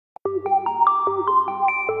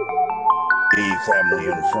family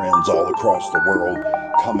and friends all across the world,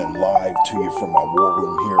 coming live to you from my war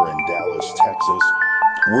room here in Dallas, Texas.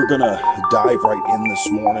 We're going to dive right in this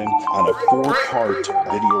morning on a four-part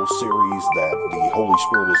video series that the Holy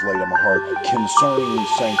Spirit has laid on my heart concerning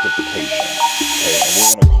sanctification. Okay, and we're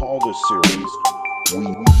going to call this series, We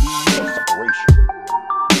Need a Separation.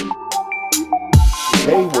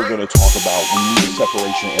 Today we're going to talk about we need a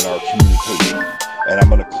separation in our communication. And I'm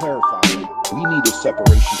going to clarify that. We need a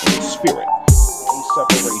separation in the spirit.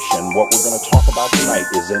 Separation, what we're going to talk about tonight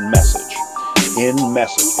is in message. In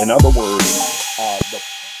message. In other words,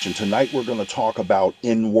 tonight we're going to talk about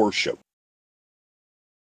in worship.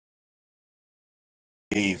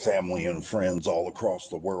 Hey, family and friends all across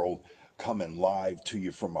the world, coming live to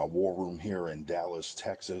you from my war room here in Dallas,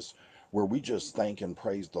 Texas, where we just thank and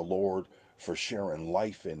praise the Lord for sharing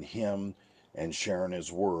life in Him and sharing His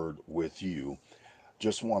word with you.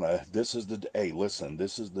 Just want to, this is the day, listen,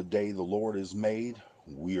 this is the day the Lord has made.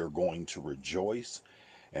 We are going to rejoice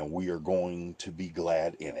and we are going to be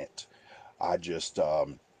glad in it. I just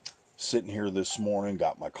sitting here this morning,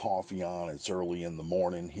 got my coffee on. It's early in the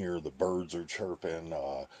morning here. The birds are chirping.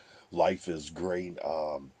 Life is great.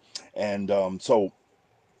 So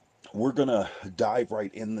we're going to dive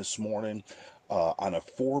right in this morning on a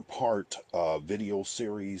four-part video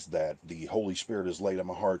series that the Holy Spirit has laid on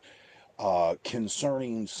my heart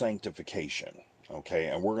concerning sanctification. Okay,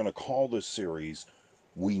 and we're going to call this series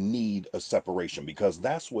We Need a Separation, because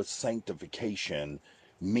that's what sanctification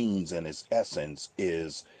means in its essence,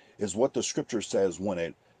 is what the scripture says when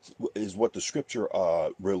it is what the scripture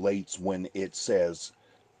relates when it says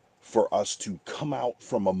for us to come out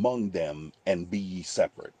from among them and be ye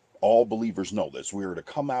separate. All believers know this. We are to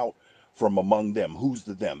come out from among them. Who's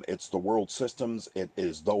the them? It's the world systems. It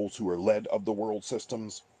is those who are led of the world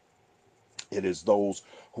systems. It is those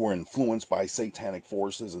who are influenced by satanic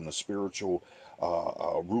forces and the spiritual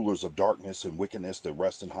rulers of darkness and wickedness that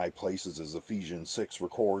rest in high places, as Ephesians 6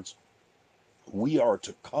 records. We are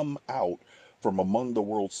to come out from among the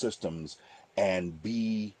world systems and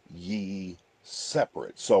be ye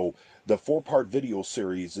separate. So the four-part video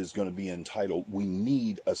series is going to be entitled We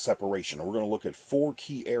Need a Separation. We're going to look at four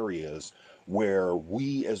key areas where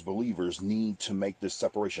we as believers need to make this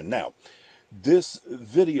separation. Now, this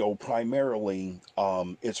video primarily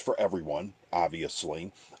is for everyone,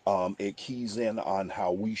 obviously. It keys in on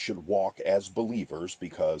how we should walk as believers,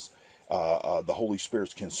 because the Holy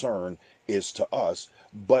Spirit's concern is to us.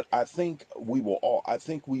 But I think we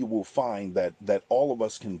will find that all of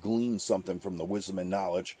us can glean something from the wisdom and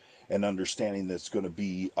knowledge and understanding that's going to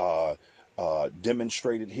be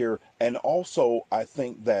demonstrated here. And also, I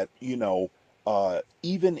think that, even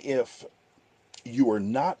if you are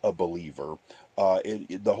not a believer,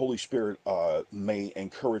 the Holy Spirit may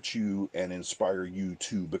encourage you and inspire you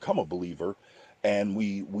to become a believer. And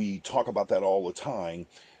we talk about that all the time.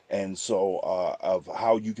 And so of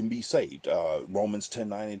how you can be saved. Romans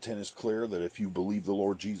 10:9 and 10 is clear that if you believe the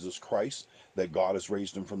Lord Jesus Christ, that God has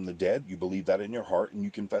raised him from the dead, you believe that in your heart and you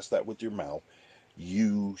confess that with your mouth,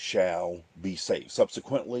 you shall be saved.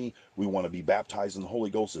 Subsequently, we want to be baptized in the Holy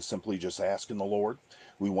Ghost is simply just asking the Lord.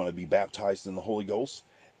 We want to be baptized in the Holy Ghost,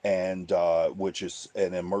 and which is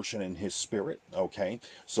an immersion in His Spirit. Okay,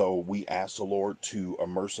 so we ask the Lord to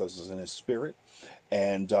immerse us in His Spirit,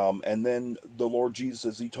 and then the Lord Jesus,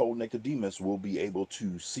 as He told Nicodemus, will be able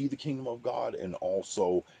to see the kingdom of God and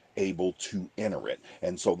also able to enter it.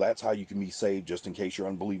 And so that's how you can be saved. Just in case you're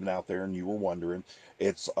unbelieving out there and you were wondering,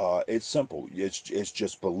 it's simple. It's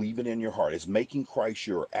just believing in your heart. It's making Christ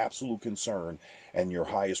your absolute concern and your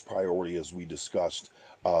highest priority, as we discussed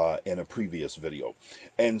in a previous video.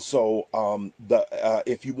 And so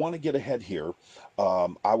if you want to get ahead here,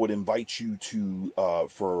 I would invite you to,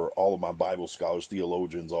 for all of my Bible scholars,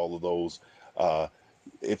 theologians, all of those,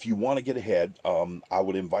 if you want to get ahead, I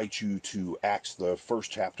would invite you to Acts, the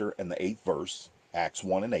first chapter and the 8th verse, Acts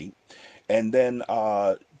 1 and 8. And then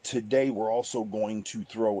today we're also going to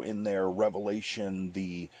throw in there Revelation,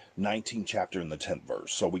 the 19th chapter and the 10th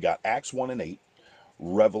verse. So we got Acts 1 and 8,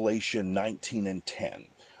 Revelation 19 and 10.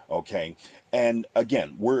 Okay, and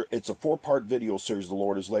again, it's a four-part video series the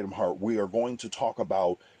Lord has laid on my heart. We are going to talk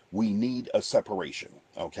about we need a separation.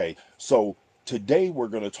 Okay, so today we're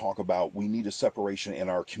going to talk about we need a separation in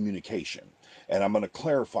our communication. And I'm going to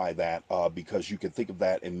clarify that because you can think of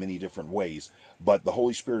that in many different ways. But the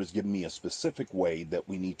Holy Spirit has given me a specific way that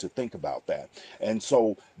we need to think about that. And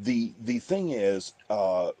so the thing is,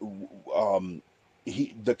 the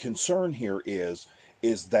concern here is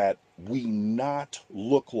that we not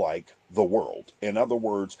look like the world. In other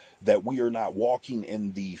words, that we are not walking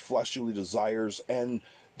in the fleshly desires and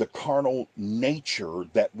the carnal nature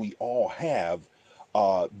that we all have,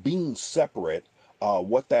 being separate,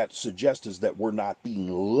 what that suggests is that we're not being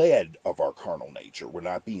led of our carnal nature. We're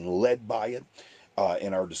not being led by it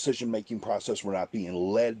in our decision making process. We're not being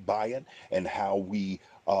led by it and how we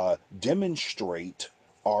demonstrate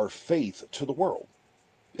our faith to the world.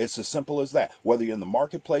 It's as simple as that. Whether you're in the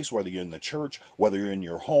marketplace, whether you're in the church, whether you're in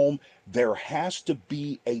your home, there has to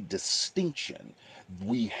be a distinction.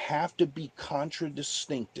 We have to be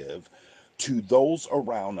contradistinctive to those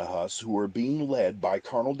around us who are being led by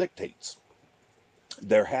carnal dictates.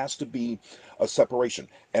 There has to be a separation.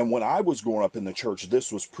 And when I was growing up in the church,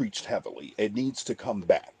 this was preached heavily. It needs to come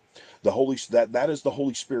back. That is the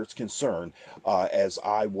Holy Spirit's concern, as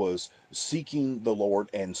I was seeking the Lord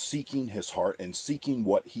and seeking His heart and seeking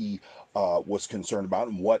what He was concerned about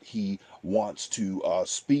and what He wants to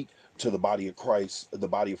speak to the body of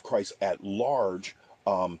Christ at large,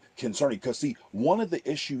 concerning. Because see, one of the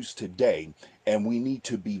issues today, and we need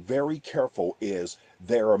to be very careful, is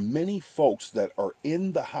there are many folks that are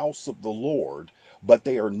in the house of the Lord, but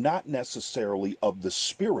they are not necessarily of the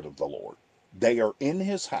Spirit of the Lord. They are in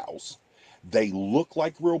His house. They look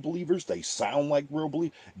like real believers. They sound like real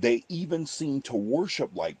believers. They even seem to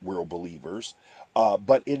worship like real believers.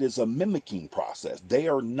 But it is a mimicking process. They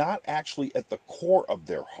are not actually at the core of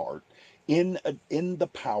their heart in the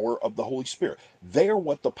power of the Holy Spirit. They are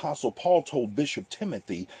what the Apostle Paul told Bishop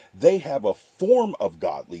Timothy. They have a form of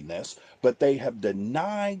godliness, but they have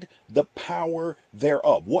denied the power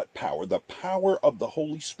thereof. What power? The power of the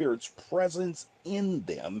Holy Spirit's presence in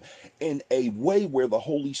them, in a way where the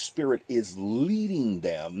Holy Spirit is leading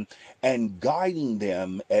them and guiding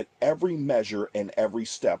them at every measure and every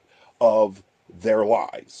step of their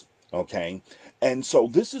lives. Okay, and so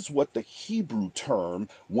this is what the Hebrew term,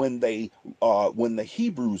 when the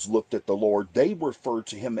Hebrews looked at the Lord, they referred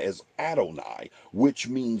to Him as Adonai, which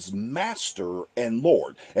means master and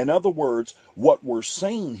Lord. In other words, what we're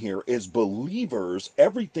saying here is, believers,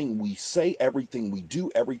 everything we say, everything we do,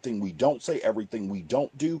 everything we don't say, everything we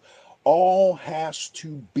don't do, all has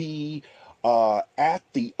to be at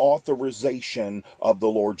the authorization of the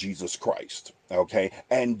Lord Jesus Christ. Okay,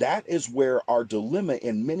 and that is where our dilemma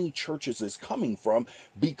in many churches is coming from,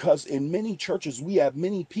 because in many churches we have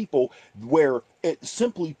many people where, it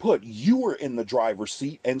simply put, you are in the driver's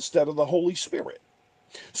seat instead of the Holy Spirit.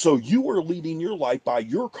 So you are leading your life by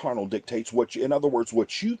your carnal dictates, in other words,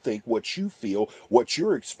 what you think, what you feel, what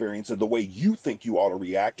you're experiencing, the way you think you ought to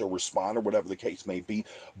react or respond, or whatever the case may be.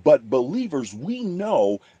 But believers, we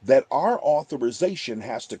know that our authorization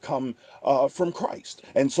has to come from Christ.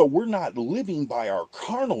 And so we're not living by our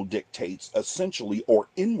carnal dictates, essentially, or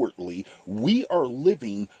inwardly. We are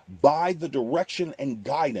living by the direction and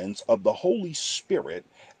guidance of the Holy Spirit,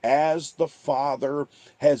 as the Father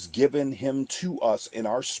has given Him to us in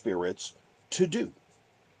our spirits to do.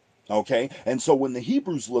 Okay, and so when the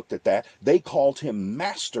Hebrews looked at that, they called Him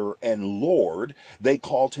Master and Lord. They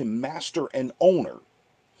called Him Master and Owner.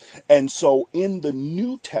 And so in the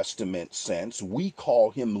New Testament sense, we call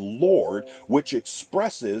Him Lord, which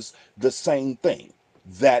expresses the same thing,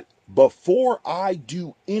 that before I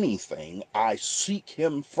do anything, I seek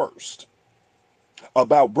Him first.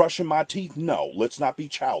 About brushing my teeth? No, let's not be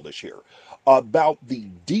childish here. About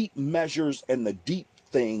the deep measures and the deep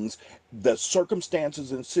things, the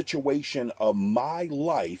circumstances and situation of my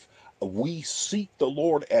life, we seek the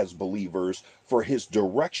Lord as believers for His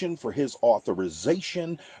direction, for His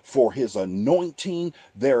authorization, for His anointing,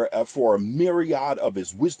 for a myriad of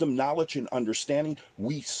His wisdom, knowledge, and understanding.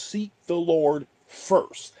 We seek the Lord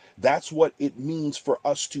first. That's what it means for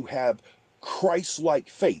us to have Christ-like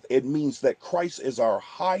faith. It means that Christ is our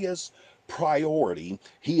highest priority.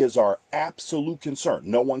 He is our absolute concern.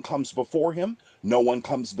 No one comes before Him. No one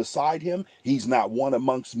comes beside Him. He's not one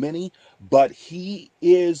amongst many, but He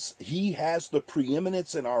has the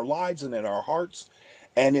preeminence in our lives and in our hearts.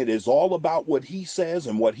 And it is all about what He says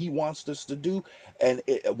and what He wants us to do, and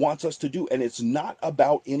it wants us to do, and it's not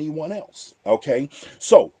about anyone else. Okay,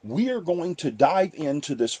 so we are going to dive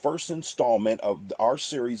into this first installment of our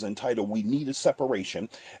series entitled "We Need a Separation,"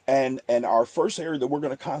 and our first area that we're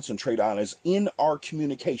going to concentrate on is in our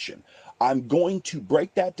communication. I'm going to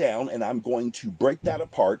break that down and I'm going to break that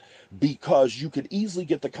apart, because you could easily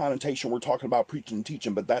get the connotation we're talking about preaching and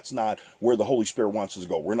teaching, but that's not where the Holy Spirit wants us to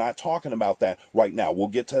go. We're not talking about that right now. We'll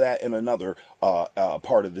get to that in another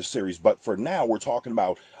part of this series. But for now, we're talking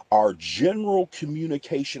about our general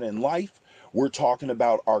communication in life. We're talking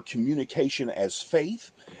about our communication as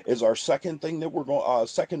faith is our second thing that we're going,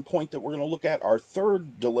 second point that we're going to look at. Our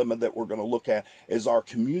third dilemma that we're going to look at is our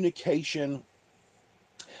communication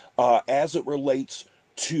as it relates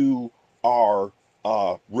to our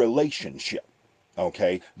relationship.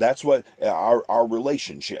 Okay, that's what our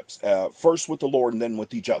relationships, first with the Lord and then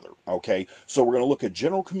with each other. Okay, so we're going to look at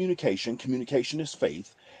general communication. Communication is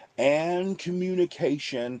faith, and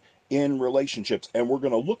communication in relationships, and we're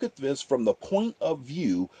going to look at this from the point of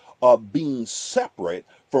view of being separate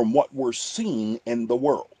from what we're seeing in the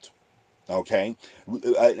world. Okay,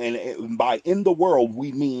 and by in the world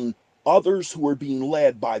we mean others who are being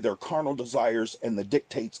led by their carnal desires and the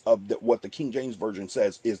dictates of what the King James Version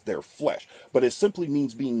says is their flesh, but it simply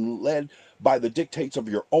means being led by the dictates of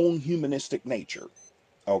your own humanistic nature.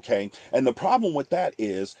 Okay, and the problem with that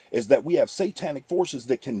is that we have satanic forces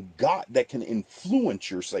that can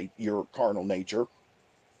influence your carnal nature.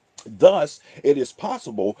 Thus, it is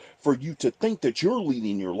possible for you to think that you're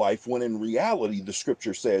leading your life when in reality, the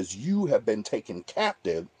scripture says you have been taken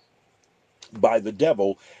captive by the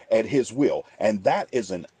devil at his will. And that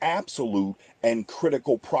is an absolute and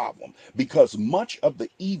critical problem, because much of the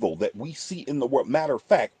evil that we see in the world, matter of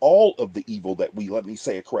fact, all of the evil that let me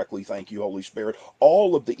say it correctly, thank you, Holy Spirit,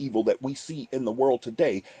 all of the evil that we see in the world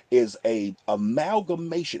today is a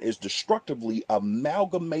amalgamation, is destructively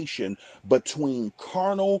amalgamation between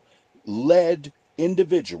carnal led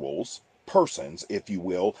individuals, persons, if you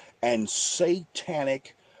will, and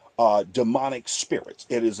satanic demonic spirits.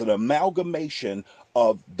 It is an amalgamation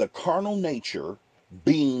of the carnal nature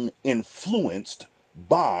being influenced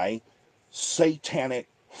by satanic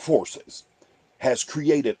forces, has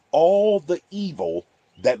created all the evil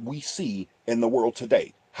that we see in the world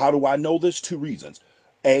today. How do I know this? Two reasons.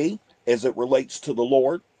 A, as it relates to the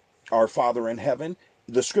Lord, our Father in heaven,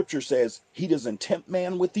 the scripture says he doesn't tempt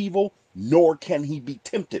man with evil, nor can he be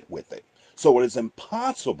tempted with it. So it is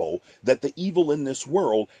impossible that the evil in this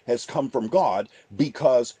world has come from God,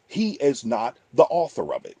 because he is not the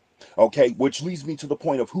author of it. Okay, which leads me to the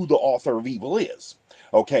point of who the author of evil is.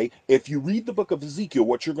 Okay, if you read the book of Ezekiel,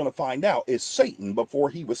 what you're going to find out is Satan, before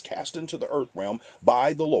he was cast into the earth realm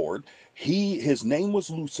by the Lord, his name was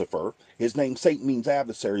Lucifer. His name, Satan, means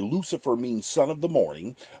adversary. Lucifer means son of the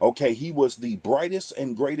morning. Okay, he was the brightest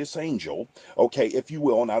and greatest angel, okay, if you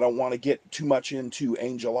will. And I don't want to get too much into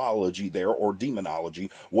angelology there or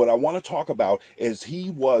demonology. What I want to talk about is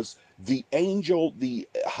he was the angel, the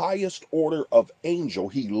highest order of angel.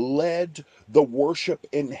 He led the worship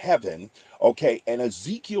in heaven. Okay, and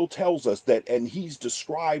Ezekiel tells us that, and he's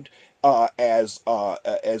described as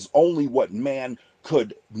only what man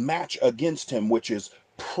could match against him, which is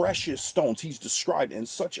precious stones. He's described in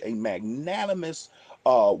such a magnanimous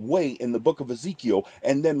way in the book of Ezekiel.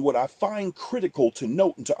 And then what I find critical to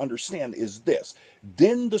note and to understand is this.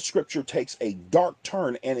 Then the scripture takes a dark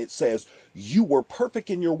turn and it says, you were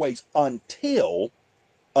perfect in your ways until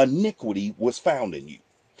iniquity was found in you.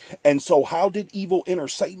 And so, how did evil enter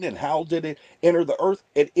Satan, and how did it enter the earth?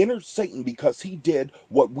 It entered Satan because he did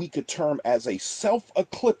what we could term as a self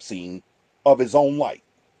eclipsing of his own light.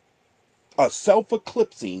 A self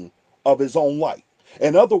eclipsing of his own light.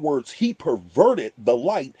 In other words, he perverted the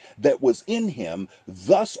light that was in him,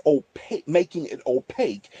 thus making it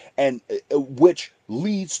opaque, and which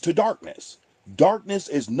leads to darkness. Darkness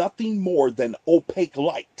is nothing more than opaque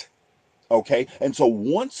light. Okay, and so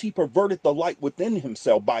once he perverted the light within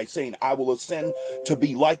himself by saying, I will ascend to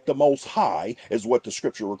be like the Most High, is what the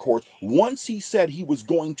scripture records. Once he said he was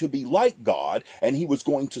going to be like God and he was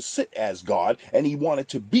going to sit as God and he wanted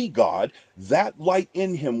to be God, that light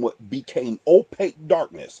in him became opaque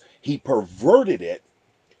darkness. He perverted it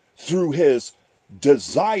through his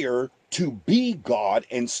desire to be God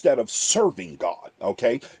instead of serving God.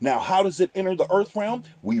 Okay, now how does it enter the earth realm?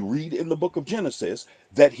 We read in the book of Genesis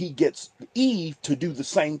that he gets Eve to do the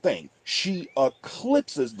same thing. She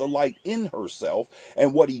eclipses the light in herself,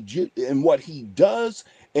 and what he does,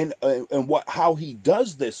 and what how he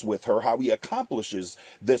does this with her, how he accomplishes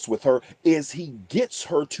this with her, is he gets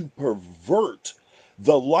her to pervert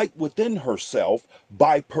the light within herself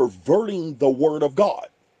by perverting the word of God.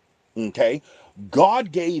 Okay,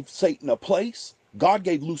 God gave Satan a place. God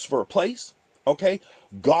gave Lucifer a place. Okay,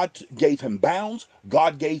 God gave him bounds.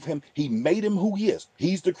 God gave him, he made him who he is.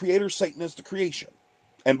 He's the creator, Satan is the creation.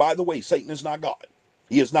 And by the way, Satan is not God.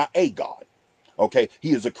 He is not a God. Okay,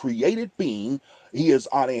 he is a created being. He is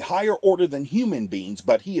on a higher order than human beings,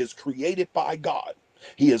 but he is created by God.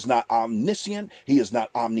 He is not omniscient. He is not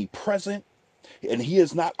omnipresent. And he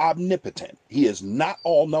is not omnipotent. He is not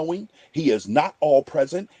all knowing. He is not all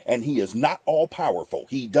present. And he is not all powerful.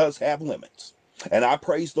 He does have limits. And I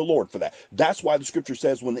praise the Lord for that. That's why the scripture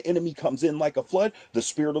says when the enemy comes in like a flood, the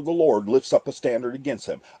Spirit of the Lord lifts up a standard against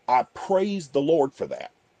him. I praise the Lord for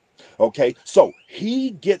that. Okay, so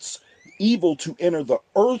he gets evil to enter the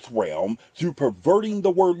earth realm through perverting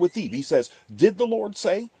the word with Eve. He says, did the Lord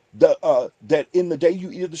say that in the day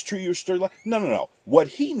you eat of this tree you're still alive? No, no, no. What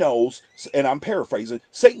he knows, and I'm paraphrasing,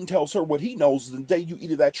 Satan tells her what he knows is the day you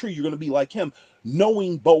eat of that tree, you're going to be like him,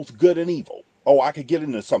 knowing both good and evil. Oh, I could get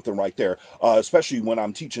into something right there, especially when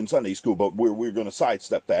I'm teaching Sunday school, but we're going to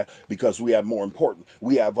sidestep that because we have more important,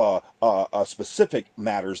 we have specific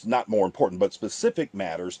matters, not more important, but specific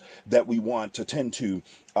matters that we want to tend to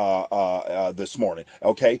this morning.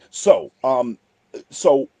 Okay, so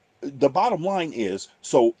the bottom line is,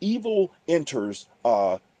 so evil enters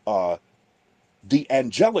the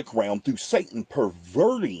angelic realm through Satan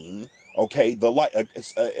perverting, okay, the light,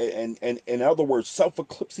 and in other words,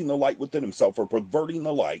 self-eclipsing the light within himself, or perverting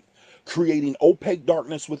the light, creating opaque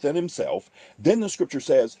darkness within himself. Then the scripture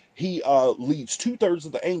says he leads 2/3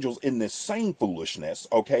 of the angels in this same foolishness.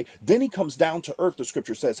 Okay, then he comes down to earth, the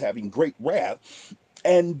scripture says, having great wrath,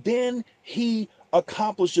 and then he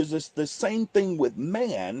accomplishes the same thing with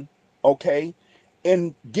man, okay,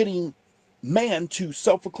 in getting man to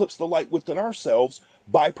self-eclipse the light within ourselves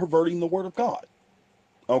by perverting the word of God.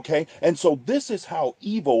 Okay, and so this is how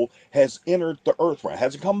evil has entered the earth realm. It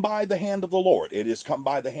hasn't come by the hand of the Lord. It has come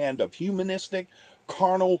by the hand of humanistic,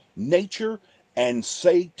 carnal nature and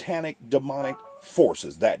satanic demonic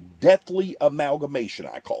forces. That deathly amalgamation,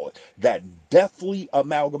 I call it. That deathly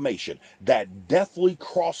amalgamation, that deathly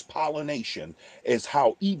cross-pollination is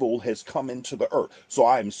how evil has come into the earth. So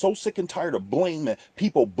I am so sick and tired of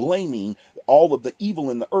people blaming all of the evil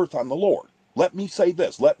in the earth on the Lord. Let me say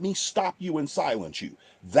this. Let me stop you and silence you.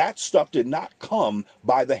 That stuff did not come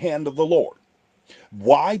by the hand of the Lord.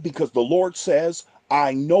 Why? Because the Lord says,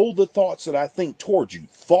 I know the thoughts that I think towards you,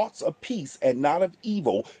 thoughts of peace and not of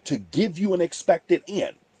evil, to give you an expected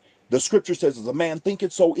end. The scripture says, as a man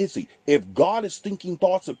thinketh, so is he. If God is thinking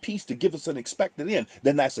thoughts of peace to give us an expected end,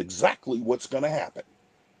 then that's exactly what's going to happen.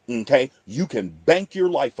 Okay, you can bank your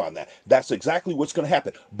life on that. That's exactly what's going to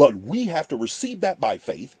happen. But we have to receive that by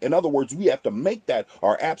faith. In other words, we have to make that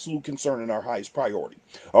our absolute concern and our highest priority.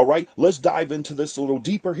 All right, let's dive into this a little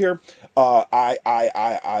deeper here. I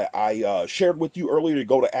shared with you earlier to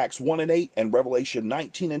go to Acts 1:8 and Revelation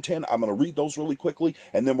 19:10. I'm going to read those really quickly,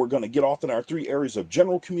 and then we're going to get off in our three areas of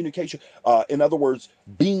general communication. In other words,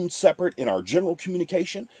 being separate in our general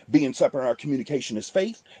communication, being separate in our communication as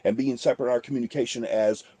faith, and being separate in our communication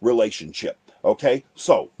as relationship. Okay,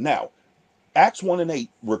 so now Acts 1:8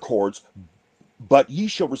 records, but ye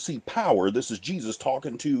shall receive power. This is Jesus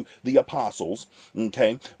talking to the apostles.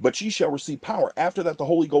 Okay, but ye shall receive power after that the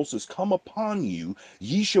Holy Ghost is come upon you.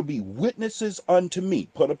 Ye shall be witnesses unto me.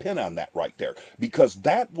 Put a pin on that right there, because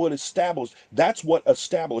that's what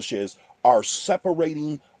establishes our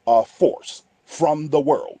separating force from the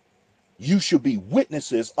world. You should be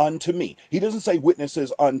witnesses unto me. He doesn't say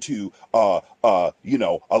witnesses unto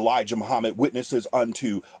Elijah Muhammad, witnesses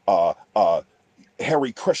unto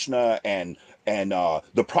Hare Krishna and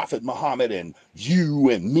the Prophet Muhammad and you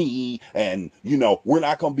and me, and we're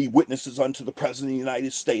not going to be witnesses unto the President of the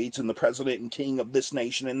United States and the President and King of this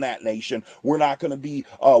nation and that nation. We're not going to be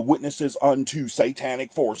witnesses unto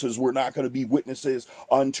satanic forces. We're not going to be witnesses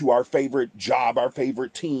unto our favorite job, our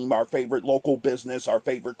favorite team, our favorite local business, our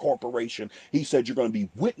favorite corporation. He said you're going to be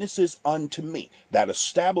witnesses unto me. That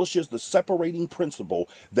establishes the separating principle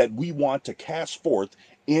that we want to cast forth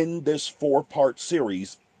in this 4-part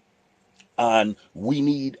series on we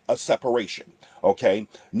need a separation. Okay,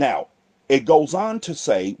 now it goes on to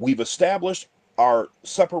say we've established our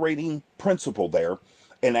separating principle there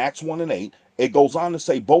in Acts 1:8. It goes on to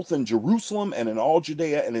say both in Jerusalem and in all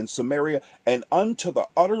Judea and in Samaria and unto the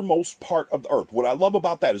uttermost part of the earth. What I love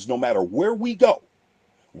about that is no matter where we go,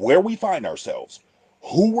 where we find ourselves,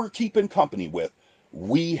 who we're keeping company with,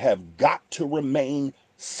 we have got to remain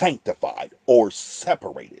sanctified or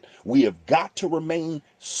separated. We have got to remain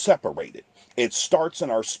separated. It starts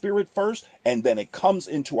in our spirit first, and then it comes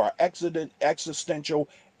into our existential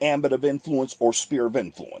ambit of influence or sphere of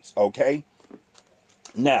influence. Okay?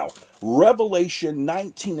 Now, Revelation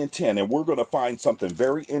 19:10, and we're going to find something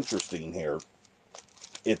very interesting here.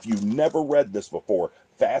 If you've never read this before,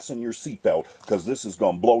 fasten your seatbelt, because this is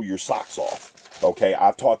going to blow your socks off. Okay,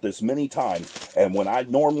 I've taught this many times, and when I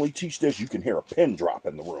normally teach this, you can hear a pin drop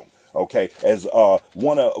in the room. Okay, as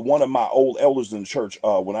one of my old elders in the church,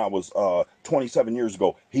 when I was 27 years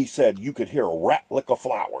ago, he said you could hear a rat lick a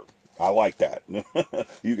flower. I like that.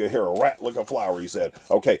 You could hear a rat lick a flower, he said.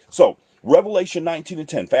 Okay, so Revelation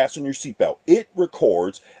 19:10, fasten your seatbelt. It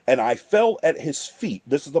records, and I fell at his feet.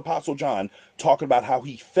 This is Apostle John talking about how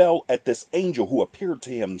he fell at this angel who appeared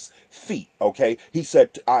to him's feet. Okay, he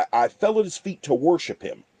said, I fell at his feet to worship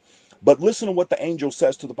him. But listen to what the angel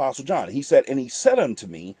says to the apostle John. He said, and he said unto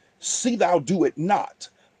me, see thou do it not.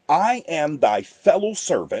 I am thy fellow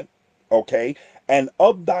servant, okay, and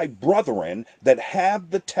of thy brethren that have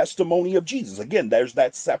the testimony of Jesus. Again, there's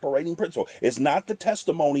that separating principle. It's not the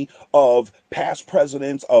testimony of past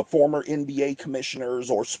presidents, of former NBA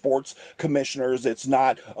commissioners or sports commissioners. It's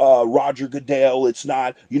not Roger Goodell. It's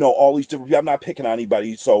not, all these different. I'm not picking on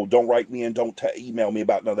anybody, so don't write me and don't email me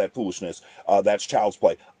about none of that foolishness. That's child's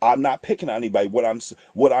play. I'm not picking on anybody.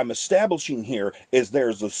 What I'm establishing here is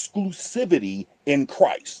there's exclusivity in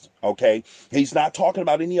Christ. Okay, he's not talking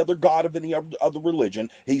about any other god of any other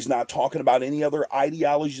religion. He's not talking about any other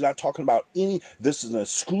ideology. He's not talking about any. This is an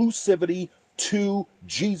exclusivity to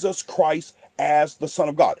Jesus Christ as the Son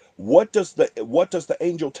of God. What does the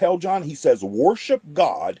angel tell John? He says, worship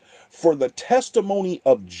God, for the testimony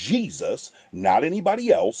of Jesus, not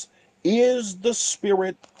anybody else, is the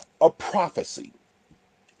spirit of prophecy.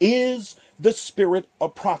 Is the spirit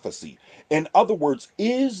of prophecy. In other words,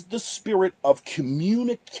 is the spirit of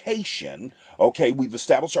communication. Okay, we've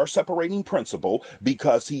established our separating principle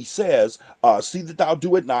because he says, see that thou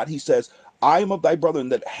do it not. He says, I am of thy brethren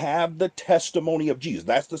that have the testimony of Jesus.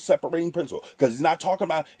 That's the separating principle, because he's not talking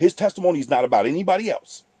about, his testimony is not about anybody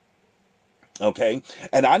else. Okay,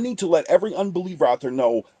 and I need to let every unbeliever out there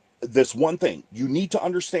know this one thing. You need to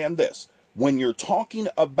understand this. When you're talking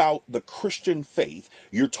about the Christian faith,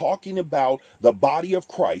 you're talking about the body of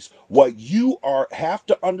Christ. What you have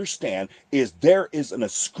to understand is there is an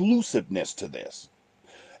exclusiveness to this.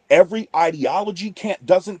 Every ideology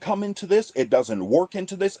doesn't come into this. It doesn't work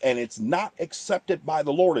into this, and it's not accepted by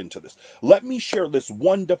the Lord into this. Let me share this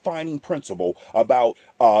one defining principle about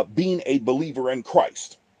being a believer in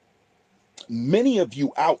Christ. Many of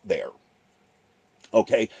you out there,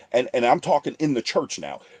 okay, and I'm talking in the church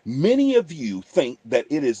now, many of you think that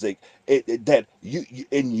it is that you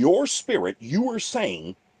in your spirit you are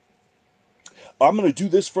saying, I'm going to do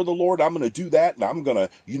this for the Lord, I'm going to do that, and I'm going to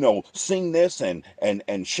sing this and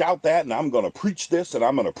shout that, and I'm going to preach this, and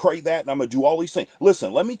I'm going to pray that, and I'm going to do all these things.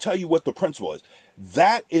 Listen, let me tell you what the principle is.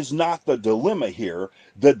 That is not the dilemma here.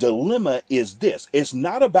 The dilemma is this: it's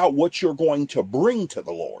not about what you're going to bring to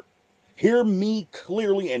the Lord. Hear me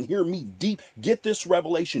clearly and hear me deep. Get this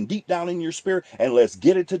revelation deep down in your spirit, and let's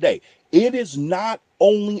get it today. It is not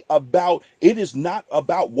about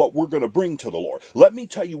what we're going to bring to the Lord. Let me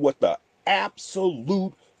tell you what the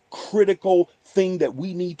absolute critical thing that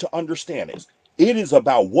we need to understand is. It is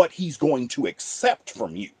about what he's going to accept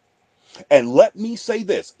from you. And let me say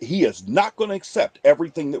this, he is not going to accept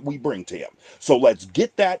everything that we bring to him. So let's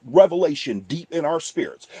get that revelation deep in our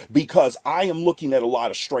spirits, because I am looking at a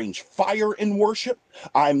lot of strange fire in worship.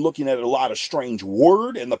 I'm looking at a lot of strange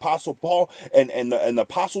word, and the apostle Paul and the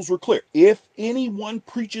apostles were clear. If anyone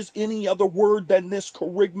preaches any other word than this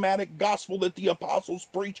charismatic gospel that the apostles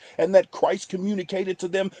preach and that Christ communicated to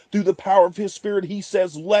them through the power of his spirit, he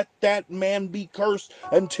says, let that man be cursed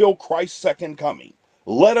until Christ's second coming.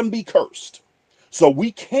 Let them be cursed. So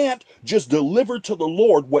we can't just deliver to the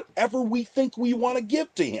Lord whatever we think we want to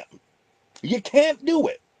give to him. You can't do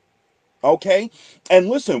it. Okay, and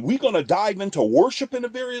listen, we're going to dive into worship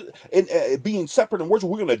being separate in worship.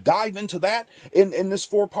 We're going to dive into that in this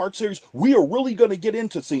 4-part series. We are really going to get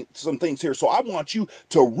into some things here. So I want you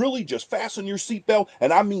to really just fasten your seatbelt,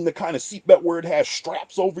 and I mean the kind of seatbelt where it has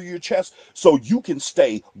straps over your chest, so you can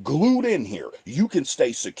stay glued in here. You can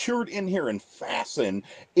stay secured in here and fasten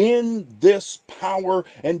in this power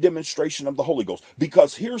and demonstration of the Holy Ghost.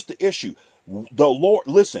 Because here's the issue. The Lord,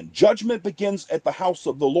 listen, judgment begins at the house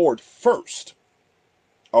of the Lord first.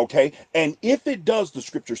 Okay, and if it does, the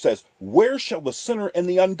scripture says, where shall the sinner and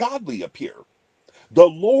the ungodly appear? The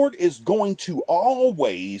Lord is going to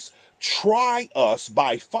always try us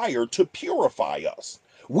by fire to purify us.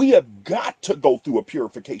 We have got to go through a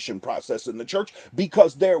purification process in the church,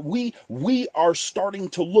 because we are starting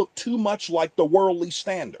to look too much like the worldly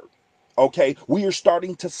standard. Okay, we are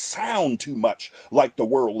starting to sound too much like the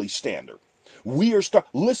worldly standard.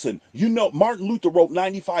 Listen, Martin Luther wrote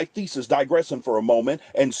 95 Theses, digressing for a moment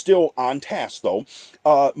and still on task though.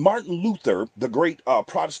 Martin Luther, the great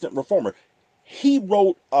Protestant reformer, he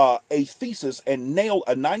wrote a thesis and nailed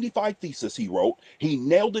a 95 thesis he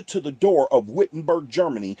nailed it to the door of Wittenberg,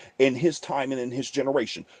 Germany, in his time and in his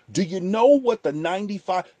generation. Do you know what the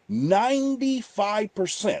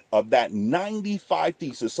 95% of that 95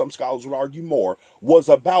 thesis, some scholars would argue more, was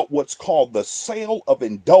about what's called the sale of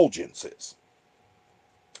indulgences?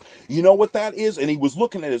 You know what that is? And he was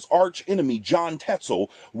looking at his arch enemy. John Tetzel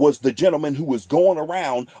was the gentleman who was going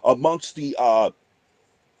around amongst the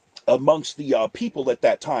amongst the people at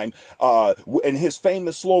that time. And his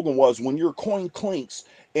famous slogan was, when your coin clinks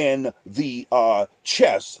in the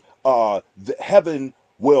chest, heaven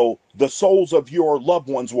will, the souls of your loved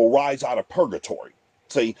ones will rise out of purgatory.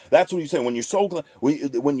 See, that's what he's saying. When your soul,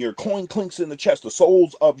 when your coin clinks in the chest, the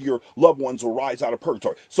souls of your loved ones will rise out of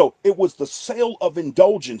purgatory. So it was the sale of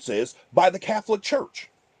indulgences by the Catholic Church.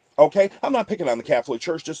 Okay, I'm not picking on the Catholic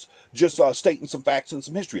Church, just stating some facts and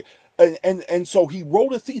some history. And so he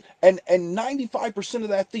wrote a thesis, and 95% of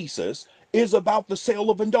that thesis is about the sale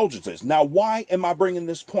of indulgences. Now, why am I bringing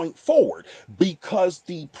this point forward? Because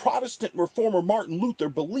the Protestant reformer Martin Luther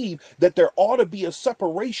believed that there ought to be a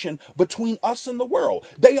separation between us and the world.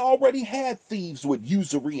 They already had thieves with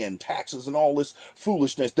usury and taxes and all this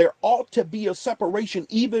foolishness. There ought to be a separation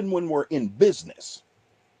even when we're in business.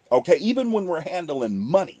 Okay, even when we're handling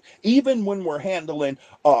money, even when we're handling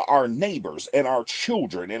our neighbors and our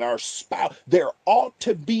children and our spouse, there ought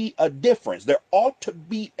to be a difference. There ought to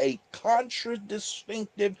be a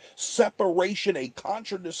contradistinctive separation, a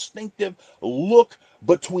contradistinctive look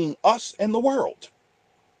between us and the world.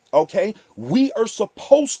 Okay, we are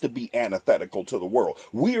supposed to be antithetical to the world.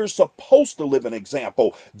 We are supposed to live an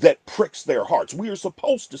example that pricks their hearts. We are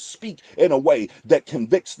supposed to speak in a way that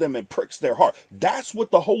convicts them and pricks their heart. That's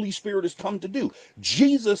what the Holy Spirit has come to do.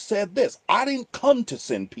 Jesus said this: I didn't come to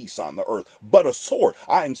send peace on the earth, but a sword.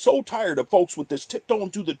 I am so tired of folks with this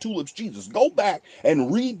tiptoeing through the tulips Jesus. Go back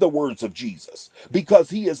and read the words of Jesus, because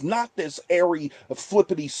he is not this airy,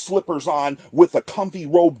 flippity slippers on with a comfy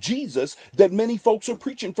robe Jesus that many folks are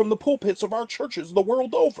preaching from the pulpits of our churches the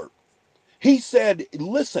world over. He said,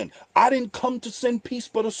 listen, I didn't come to send peace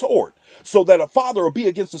but a sword, so that a father will be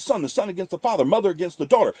against the son against the father, mother against the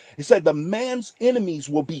daughter. He said, the man's enemies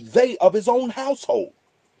will be they of his own household.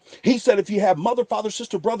 He said, if you have mother, father,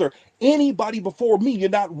 sister, brother, anybody before me, you're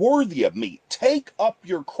not worthy of me. Take up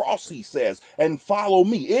your cross, he says, and follow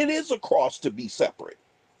me. It is a cross to be separate.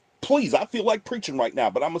 Please, I feel like preaching right now,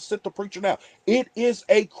 but I'm going to sit the preacher now. It is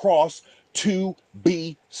a cross to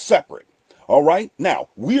be separate. All right. Now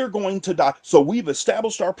we are going to die. So we've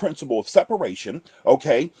established our principle of separation.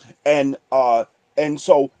 Okay. And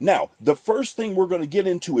so now the first thing we're going to get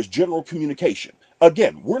into is general communication.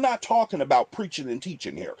 Again, we're not talking about preaching and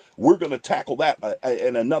teaching here. We're going to tackle that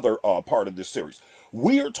in another part of this series.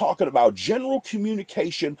 We are talking about general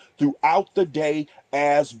communication throughout the day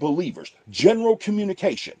as believers. General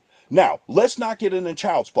communication. Now, let's not get into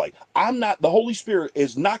child's play. The Holy Spirit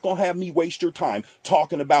is not going to have me waste your time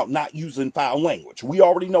talking about not using foul language. We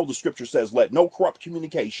already know the scripture says, let no corrupt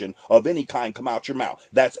communication of any kind come out your mouth.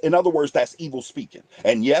 That's, in other words, that's evil speaking.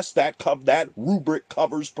 And yes, that rubric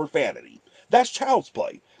covers profanity. That's child's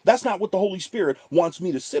play. That's not what the Holy Spirit wants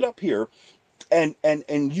me to sit up here and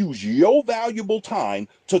use your valuable time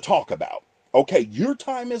to talk about. Okay, your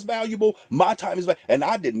time is valuable, my time is valuable, and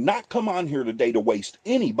I did not come on here today to waste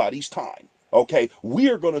anybody's time. Okay, we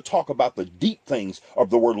are going to talk about the deep things of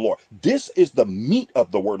the word of the Lord. This is the meat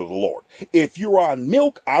of the word of the Lord. If you're on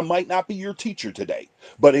milk, I might not be your teacher today.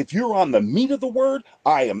 But if you're on the meat of the word,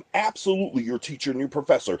 I am absolutely your teacher and your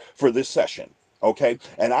professor for this session. Okay,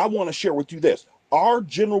 and I want to share with you this. Our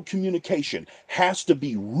general communication has to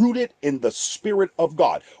be rooted in the Spirit of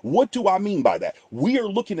God. What do I mean by that? We are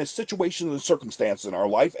looking at situations and circumstances in our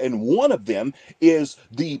life, and one of them is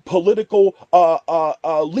the political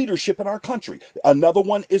leadership in our country. Another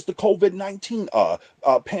one is the COVID-19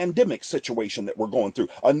 pandemic situation that we're going through.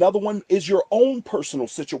 Another one is your own personal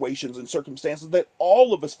situations and circumstances that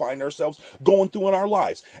all of us find ourselves going through in our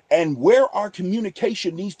lives. And where our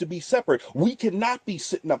communication needs to be separate, we cannot be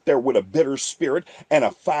sitting up there with a bitter spirit and a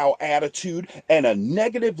foul attitude and a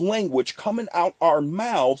negative language coming out our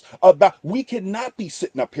mouths about. We cannot be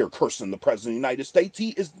sitting up here cursing the president of the United States. He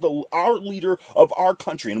is our leader of our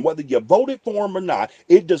country, and whether you voted for him or not,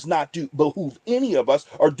 it does not behoove any of us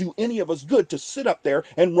or do any of us good to sit up there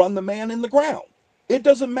and run the man in the ground. It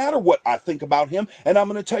doesn't matter what I think about him, and I'm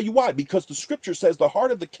going to tell you why. Because the scripture says the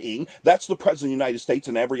heart of the king, that's the president of the United States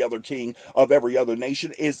and every other king of every other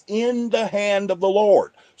nation, is in the hand of the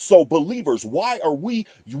Lord. So believers, why are we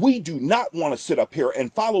do not want to sit up here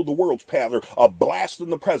and follow the world's pattern of blasting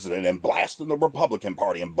the president and blasting the Republican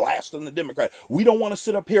Party and blasting the Democrat. We don't want to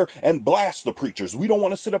sit up here and blast the preachers. We don't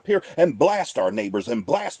want to sit up here and blast our neighbors and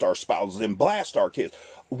blast our spouses and blast our kids.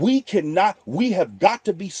 We have got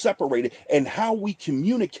to be separated in how we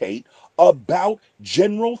communicate about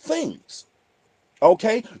general things.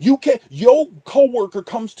 Okay, you can your coworker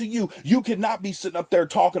comes to you. You cannot be sitting up there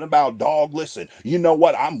talking about, dog, listen, you know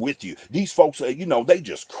what? I'm with you. These folks, they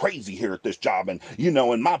just crazy here at this job, and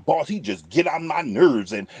and my boss, he just get on my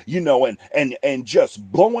nerves, and and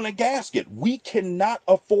just blowing a gasket. We cannot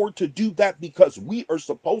afford to do that because we are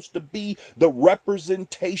supposed to be the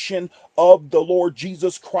representation of the Lord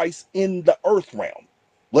Jesus Christ in the earth realm.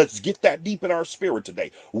 Let's get that deep in our spirit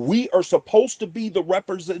today. We are supposed to be the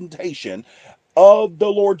representation of the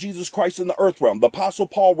Lord Jesus Christ in the earth realm. The Apostle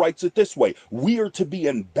Paul writes it this way: we are to be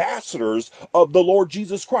ambassadors of the Lord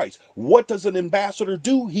Jesus Christ. What does an ambassador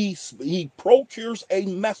do? He procures a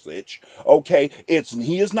message. Okay,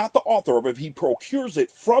 he is not the author of it. He procures it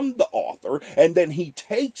from the author, and then he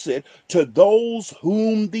takes it to those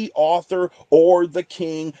whom the author or the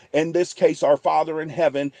king, in this case our Father in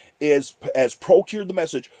heaven, has procured the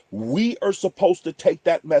message. We are supposed to take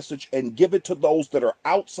that message and give it to those that are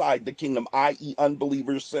outside the kingdom, i.e.,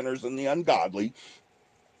 unbelievers, sinners, and the ungodly,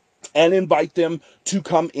 and invite them to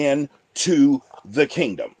come in to the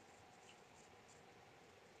kingdom.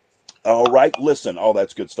 All right, listen, all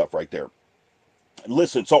that's good stuff right there.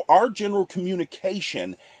 Listen, so our general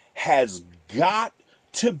communication has got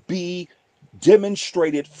to be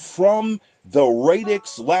demonstrated from the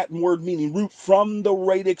radix, Latin word meaning root, from the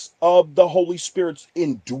radix of the Holy Spirit's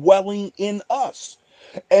indwelling in us.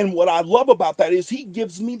 And what I love about that is he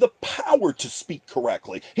gives me the power to speak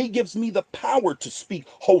correctly. He gives me the power to speak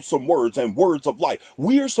wholesome words and words of life.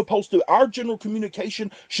 We are supposed to, our general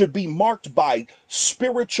communication should be marked by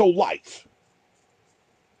spiritual life.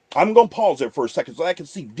 I'm going to pause there for a second so I can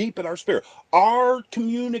see deep in our spirit. Our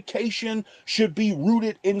communication should be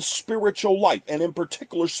rooted in spiritual life, and in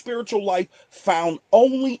particular, spiritual life found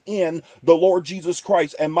only in the Lord Jesus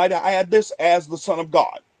Christ. And might I add this, as the Son of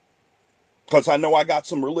God? Because I know I got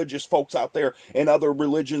some religious folks out there in other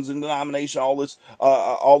religions and denominations,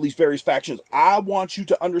 all these various factions. I want you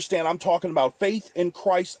to understand I'm talking about faith in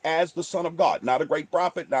Christ as the Son of God, not a great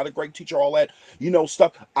prophet, not a great teacher, all that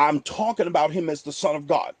stuff. I'm talking about him as the Son of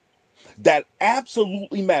God. That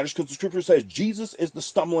absolutely matters because the scripture says Jesus is the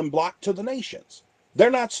stumbling block to the nations.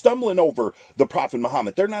 They're not stumbling over the Prophet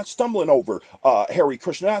Muhammad. They're not stumbling over Hare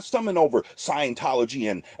Krishna. They're not stumbling over Scientology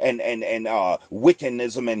and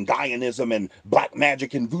Wiccanism and Gaianism and black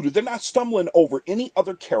magic and voodoo. They're not stumbling over any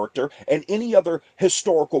other character and any other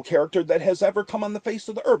historical character that has ever come on the face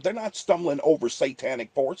of the earth. They're not stumbling over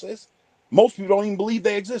satanic forces. Most people don't even believe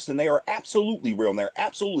they exist, and they are absolutely real, and they're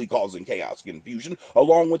absolutely causing chaos and confusion,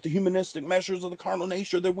 along with the humanistic measures of the carnal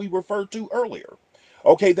nature that we referred to earlier.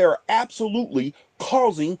 Okay, they're absolutely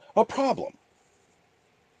causing a problem.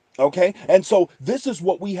 Okay, and so this is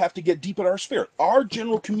what we have to get deep in our spirit. Our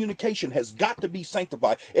general communication has got to be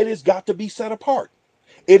sanctified, it has got to be set apart.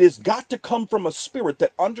 It has got to come from a spirit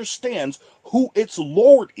that understands who its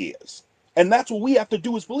Lord is. And that's what we have to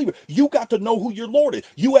do as believers. You got to know who your Lord is.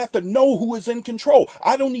 You have to know who is in control.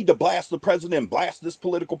 I don't need to blast the president and blast this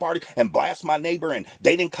political party and blast my neighbor and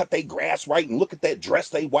they didn't cut their grass right and look at that dress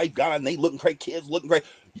they wife got and they looking great, kids looking great.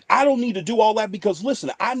 I don't need to do all that because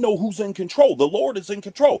listen, I know who's in control. The Lord is in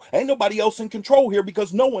control. Ain't nobody else in control here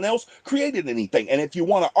because no one else created anything. And if you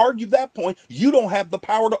want to argue that point, you don't have the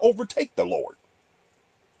power to overtake the Lord.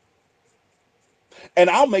 And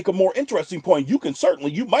I'll make a more interesting point.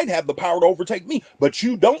 You might have the power to overtake me, but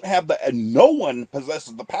you don't have no one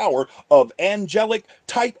possesses the power of angelic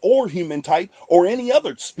type or human type or any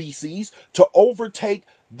other species to overtake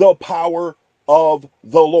the power of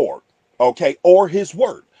the Lord, okay, or his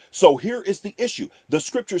word. So here is the issue. The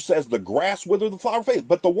scripture says the grass wither, the flower fade,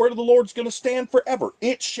 but the word of the Lord is going to stand forever.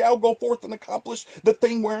 It shall go forth and accomplish the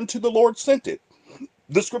thing whereunto the Lord sent it.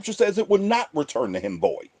 The scripture says it will not return to him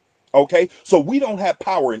void. Okay, so we don't have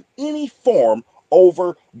power in any form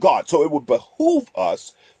over God. So it would behoove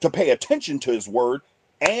us to pay attention to his word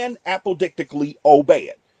and apodictically obey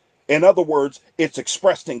it. In other words, it's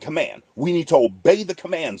expressed in command. We need to obey the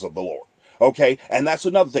commands of the Lord. Okay, and that's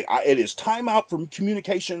another thing. It is time out from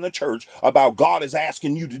communication in the church about God is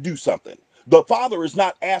asking you to do something. The Father is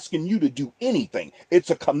not asking you to do anything. It's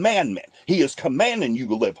a commandment. He is commanding you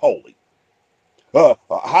to live holy.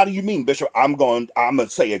 How do you mean, Bishop? I'm going to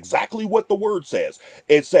say exactly what the word says.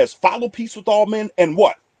 It says, follow peace with all men and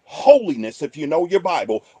what? holiness, if you know your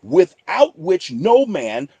Bible, without which no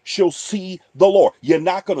man shall see the Lord. You're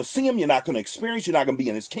not going to see him. You're not going to experience. You're not going to be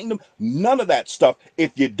in his kingdom. None of that stuff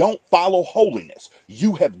if you don't follow holiness.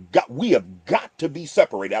 We have got to be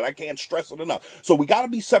separated. I can't stress it enough. So we got to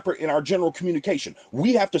be separate in our general communication.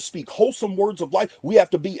 We have to speak wholesome words of life. We have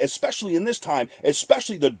to be, especially in this time,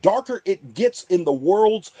 especially the darker it gets in the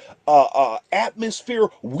world's atmosphere,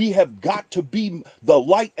 we have got to be the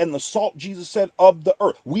light and the salt, Jesus said, of the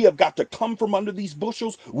earth. We have got to come from under these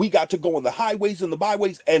bushels. We got to go in the highways and the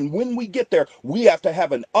byways. And when we get there, we have to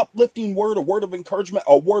have an uplifting word, a word of encouragement,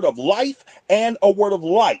 a word of life, and a word of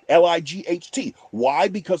light, Light. Why?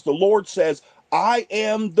 Because the Lord says, I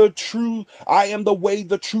am the truth. I am the way,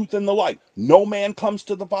 the truth, and the light. No man comes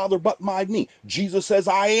to the Father but by me. Jesus says,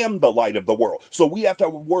 I am the light of the world. So we have to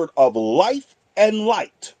have a word of life and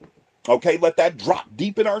light. Okay, let that drop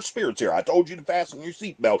deep in our spirits here. I told you to fasten your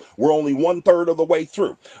seatbelt. We're only 1/3 of the way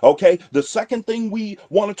through. Okay, the second thing we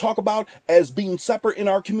want to talk about as being separate in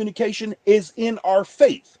our communication is in our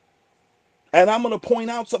faith. And I'm going to point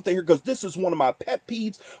out something here because this is one of my pet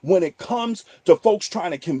peeves when it comes to folks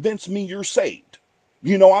trying to convince me you're saved.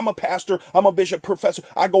 You know, I'm a pastor, I'm a bishop, professor.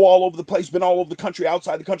 I go all over the place, been all over the country,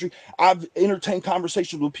 outside the country. I've entertained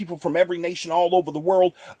conversations with people from every nation all over the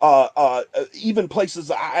world, even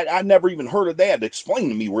places I never even heard of. They had to explain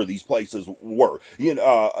to me where these places were.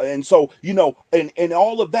 And so, and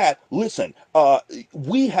all of that, listen,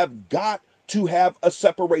 we have got to have a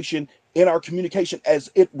separation in our communication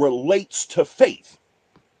as it relates to faith.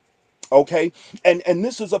 Okay, and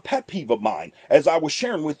this is a pet peeve of mine, as I was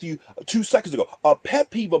sharing with you 2 seconds ago. A pet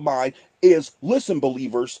peeve of mine is, listen,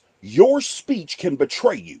 believers, your speech can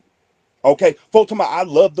betray you. Okay, folks, I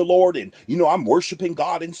love the Lord, and I'm worshiping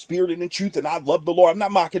God in spirit and in truth, and I love the Lord. I'm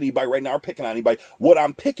not mocking anybody right now or picking on anybody. What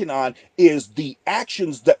I'm picking on is the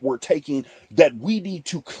actions that we're taking that we need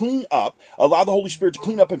to clean up, allow the Holy Spirit to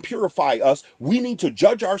clean up and purify us. We need to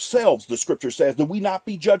judge ourselves, the scripture says, that we not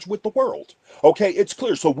be judged with the world. Okay, it's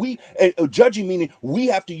clear. So judging meaning we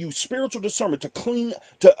have to use spiritual discernment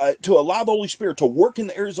to allow the Holy Spirit to work in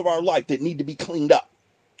the areas of our life that need to be cleaned up.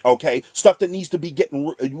 Okay, stuff that needs to be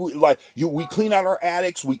we clean out our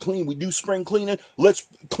attics, we do spring cleaning. Let's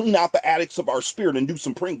clean out the attics of our spirit and do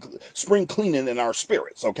some spring cleaning in our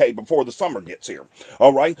spirits, okay, before the summer gets here.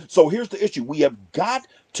 All right, so here's the issue. We have got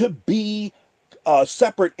to be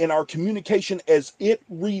separate in our communication as it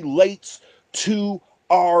relates to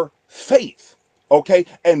our faith. Okay,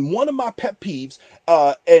 and one of my pet peeves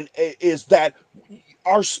and is that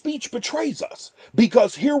our speech betrays us,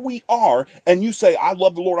 because here we are and you say, I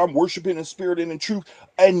love the Lord, I'm worshiping in spirit and in truth,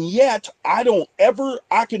 and yet I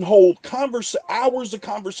can hold hours of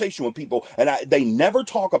conversation with people and they never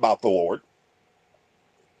talk about the Lord.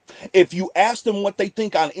 If you ask them what they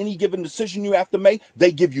think on any given decision you have to make,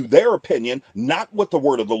 they give you their opinion, not what the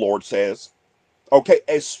word of the Lord says. Okay,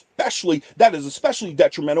 that is especially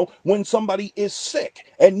detrimental when somebody is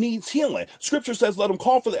sick and needs healing. Scripture says, let them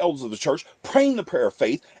call for the elders of the church, praying the prayer of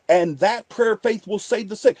faith, and that prayer of faith will save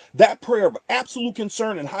the sick. That prayer of absolute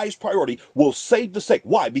concern and highest priority will save the sick.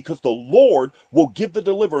 Why? Because the Lord will give the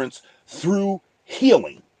deliverance through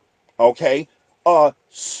healing. Okay,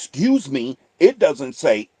 excuse me, it doesn't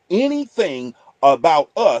say anything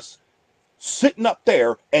about us sitting up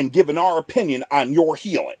there and giving our opinion on your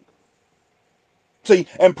healing. See,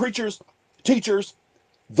 and preachers, teachers,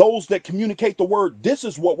 those that communicate the word, this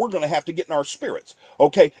is what we're going to have to get in our spirits.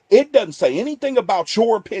 Okay, it doesn't say anything about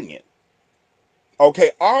your opinion.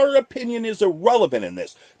 Okay, our opinion is irrelevant in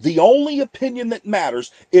this. The only opinion that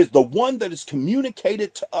matters is the one that is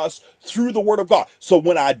communicated to us through the word of God. So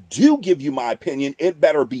when I do give you my opinion, it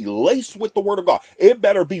better be laced with the word of God. It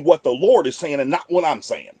better be what the Lord is saying and not what I'm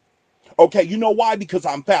saying. Okay, you know why? Because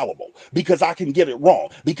I'm fallible, because I can get it wrong,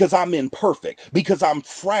 because I'm imperfect, because I'm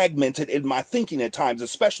fragmented in my thinking at times,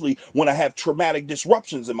 especially when I have traumatic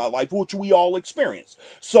disruptions in my life, which we all experience.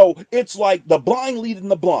 So it's like the blind leading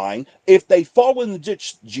the blind. If they fall in the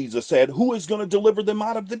ditch, Jesus said, who is going to deliver them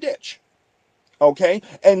out of the ditch? Okay,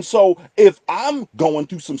 and so if I'm going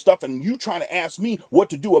through some stuff and you trying to ask me what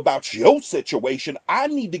to do about your situation, I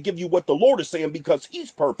need to give you what the Lord is saying, because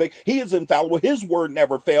he's perfect, he is infallible, his word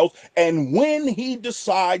never fails, and when he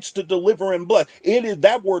decides to deliver and bless,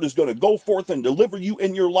 that word is going to go forth and deliver you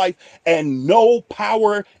in your life, and no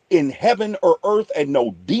power in heaven or earth and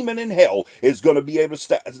no demon in hell is going to be able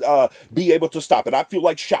to stop it. I feel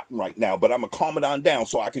like shouting right now, but I'm gonna calm it on down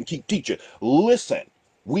so I can keep teaching. Listen,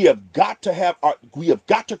 we have got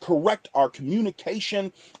to correct our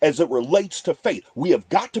communication as it relates to faith. We have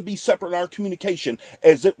got to be separate in our communication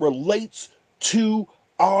as it relates to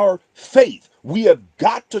our faith. We have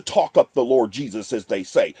got to talk up the Lord Jesus, as they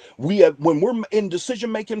say. We have, when we're in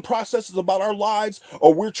decision-making processes about our lives,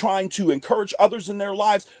 or we're trying to encourage others in their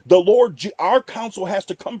lives, the Lord, our counsel has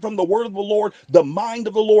to come from the word of the Lord, the mind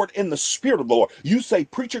of the Lord, and the spirit of the Lord. You say,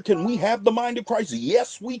 preacher, can we have the mind of Christ?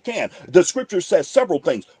 Yes, we can. The scripture says several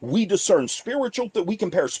things. We discern spiritual, that we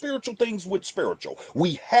compare spiritual things with spiritual.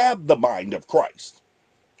 We have the mind of Christ.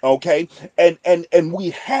 Okay, and we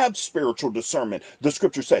have spiritual discernment, the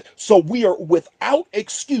scripture says. So we are without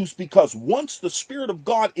excuse, because once the Spirit of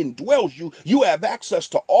God indwells you, you have access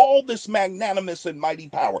to all this magnanimous and mighty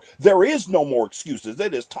power. There is no more excuses.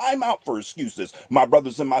 It is time out for excuses, my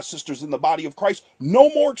brothers and my sisters in the body of Christ. No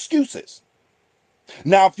more excuses.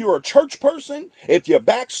 Now, if you're a church person, if you're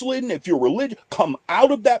backslidden, if you're religious, come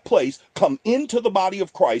out of that place, come into the body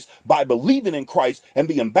of Christ by believing in Christ and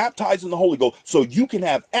being baptized in the Holy Ghost, so you can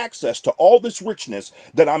have access to all this richness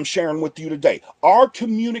that I'm sharing with you today. Our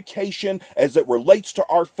communication as it relates to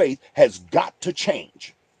our faith has got to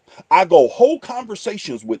change. I go whole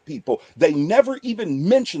conversations with people, they never even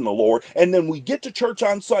mention the Lord, and then we get to church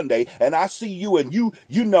on Sunday and I see you, and you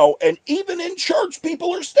know, and even in church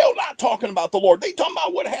people are still not talking about the Lord. They talking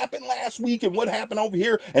about what happened last week and what happened over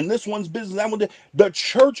here and this one's business, that one. The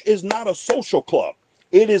church is not a social club.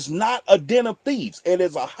 It is not a den of thieves. It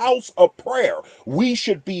is a house of prayer. We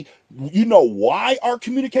should be, you know why our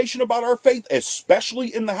communication about our faith,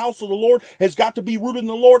 especially in the house of the Lord, has got to be rooted in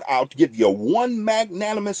the Lord? I'll give you one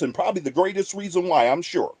magnanimous and probably the greatest reason why, I'm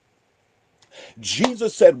sure.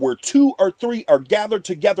 Jesus said, where two or three are gathered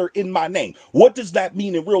together in my name. What does that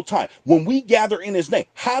mean in real time? When we gather in his name,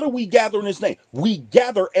 how do we gather in his name? We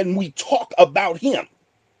gather and we talk about him.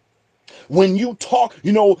 When you talk,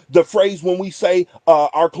 you know, the phrase when we say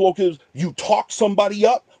our colloquials, you talk somebody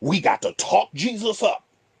up, we got to talk Jesus up.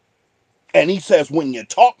 And he says, when you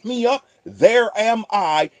talk me up, there am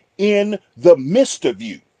I in the midst of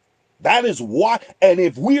you. That is why. And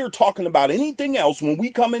if we are talking about anything else, when we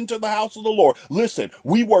come into the house of the Lord, listen,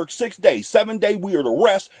 we work 6 days, 7 days, we are to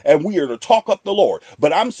rest and we are to talk up the Lord.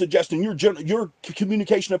 But I'm suggesting your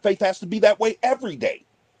communication of faith has to be that way every day.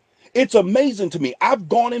 It's amazing to me. I've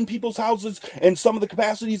gone in people's houses and some of the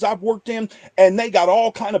capacities I've worked in, and they got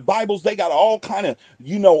all kind of Bibles. They got all kind of,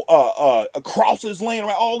 crosses laying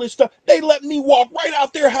around, all this stuff. They let me walk right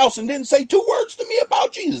out their house and didn't say 2 words to me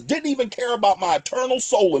about Jesus. Didn't even care about my eternal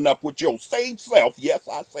soul enough with your saved self. Yes,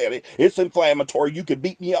 I said it. It's inflammatory. You can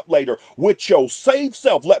beat me up later. With your saved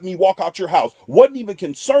self, let me walk out your house. Wasn't even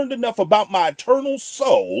concerned enough about my eternal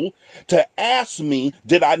soul to ask me,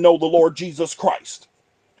 did I know the Lord Jesus Christ?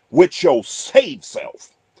 With your saved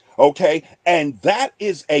self. Okay, and that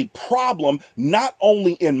is a problem, not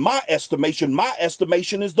only in my estimation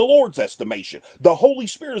is the Lord's estimation. The Holy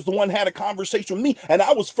Spirit is the one who had a conversation with me, and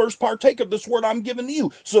I was first partaker of this word I'm giving to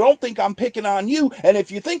you. So don't think I'm picking on you, and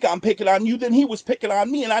if you think I'm picking on you, then he was picking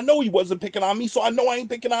on me, and I know he wasn't picking on me, so I know I ain't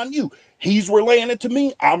picking on you. He's relaying it to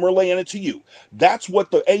me, I'm relaying it to you. That's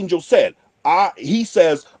what the angel said. He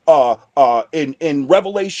says in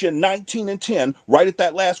Revelation 19 and 10, right at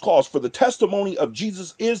that last clause, for the testimony of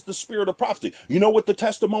Jesus is the spirit of prophecy. You know what the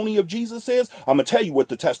testimony of Jesus is? I'm going to tell you what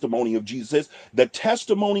the testimony of Jesus is. The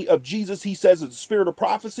testimony of Jesus, he says, is the spirit of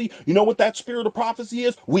prophecy. You know what that spirit of prophecy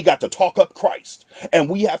is? We got to talk up Christ. And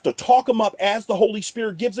we have to talk him up as the Holy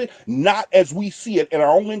Spirit gives it, not as we see it in our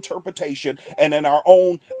own interpretation and in our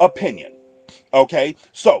own opinion. Okay?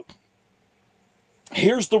 So,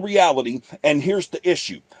 here's the reality and here's the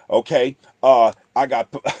issue. Okay, I got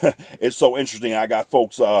it's so interesting. I got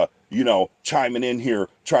folks chiming in here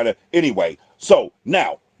trying to, anyway. So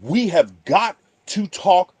now we have got to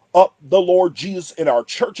talk up the Lord Jesus in our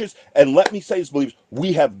churches, and let me say this, believers,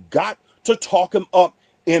 we have got to talk him up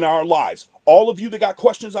in our lives. All of you that got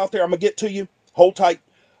questions out there, I'm gonna get to you. Hold tight.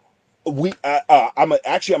 I'm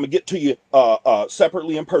gonna get to you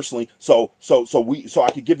separately and personally, so I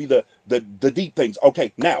could give you the deep things.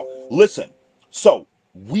 Okay, now listen. So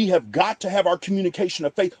we have got to have our communication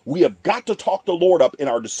of faith. We have got to talk the Lord up in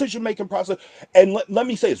our decision making process. And let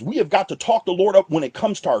me say this: we have got to talk the Lord up when it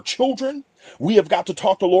comes to our children. We have got to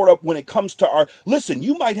talk the Lord up when it comes to our, listen,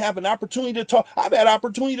 you might have an opportunity to talk. I've had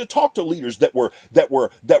opportunity to talk to leaders that were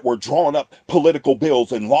drawing up political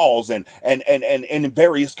bills and laws and in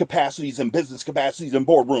various capacities and business capacities and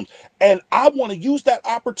boardrooms. And I want to use that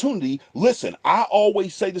opportunity. Listen, I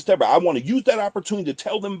always say this to everybody. I want to use that opportunity to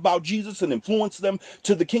tell them about Jesus and influence them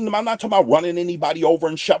to the kingdom. I'm not talking about running anybody over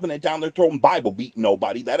and shoving it down their throat and Bible beating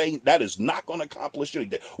nobody. That is not going to accomplish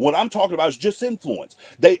anything. What I'm talking about is just influence.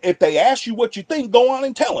 If they ask you you what you think, go on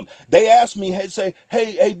and tell them. They ask me,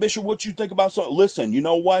 hey, Bishop, what you think about something? Listen, you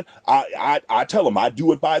know what? I tell them I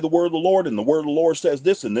do it by the word of the Lord, and the word of the Lord says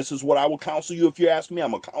this, and this is what I will counsel you. If you ask me,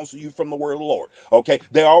 I'm gonna counsel you from the word of the Lord. Okay,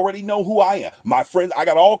 they already know who I am. My friends, I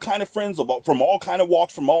got all kind of friends from all kind of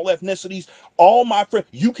walks, from all ethnicities. All my friends,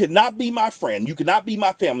 you cannot be my friend. You cannot be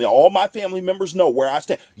my family. All my family members know where I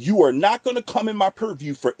stand. You are not going to come in my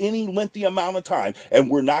purview for any lengthy amount of time, and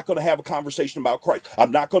we're not going to have a conversation about Christ.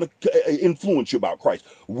 I'm not going to influence you about Christ.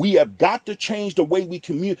 We have got to change the way we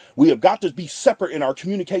communicate. We have got to be separate in our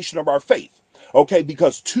communication of our faith. Okay,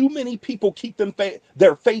 because too many people keep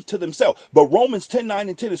their faith to themselves. But Romans 10:9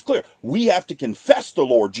 and 10 is clear. We have to confess the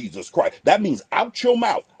Lord Jesus Christ. That means out your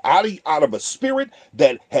mouth, out of a spirit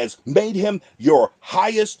that has made him your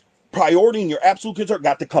highest priority and your absolute concern.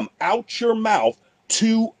 Got to come out your mouth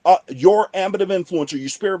to your ambit of influence or your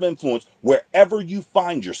sphere of influence wherever you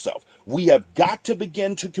find yourself. We have got to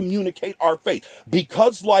begin to communicate our faith,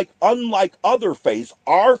 because unlike other faiths,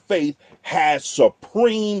 our faith has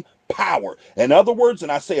supreme power. In other words,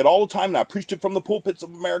 and I say it all the time, and I preached it from the pulpits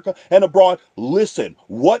of America and abroad, listen,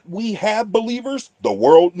 what we have, believers, the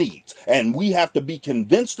world needs. And we have to be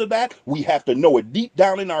convinced of that. We have to know it deep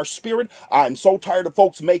down in our spirit. I'm so tired of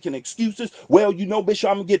folks making excuses. Well, you know, Bishop,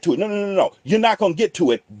 I'm going to get to it. No. You're not going to get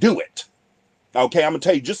to it. Do it. Okay, I'm going to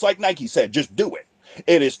tell you, just like Nike said, just do it.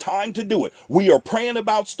 It is time to do it. We are praying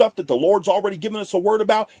about stuff that the Lord's already given us a word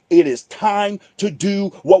about. It is time to do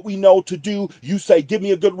what we know to do. You say, give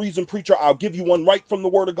me a good reason, preacher. I'll give you one right from the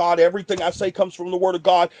word of God. Everything I say comes from the word of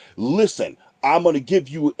God. Listen, I'm going to give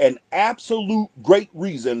you an absolute great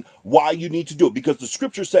reason why you need to do it. Because the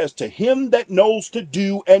scripture says, to him that knows to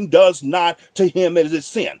do and does not, to him it is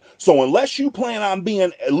sin. So unless you plan on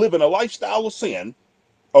living a lifestyle of sin,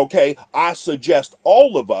 okay, I suggest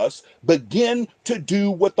all of us begin to do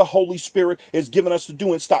what the Holy Spirit is giving us to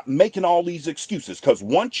do and stop making all these excuses. Because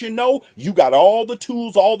once you know, you got all the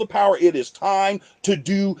tools, all the power. It is time to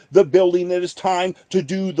do the building. It is time to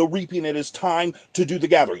do the reaping. It is time to do the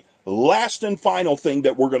gathering. Last and final thing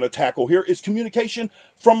that we're going to tackle here is communication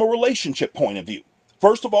from a relationship point of view.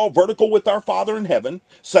 First of all, vertical with our Father in heaven.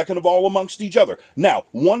 Second of all, amongst each other. Now,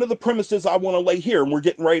 one of the premises I want to lay here, and we're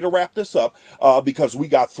getting ready to wrap this up because we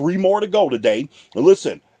got 3 more to go today.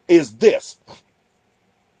 Listen, is this,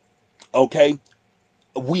 okay?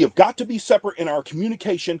 We have got to be separate in our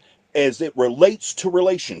communication as it relates to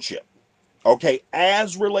relationship. Okay,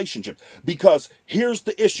 as relationships, because here's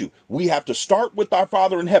the issue. We have to start with our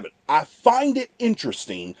Father in heaven. I find it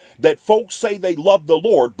interesting that folks say they love the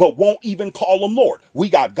Lord but won't even call him Lord. We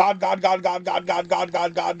got God, God, God, God, God, God, God,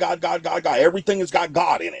 God, God, God, God, God, God. Everything has got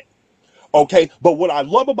God in it. Okay, but what I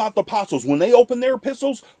love about the apostles, when they open their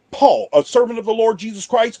epistles, Paul, a servant of the Lord Jesus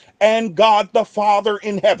Christ, and God the Father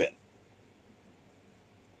in heaven.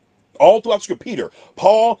 All throughout Scripture,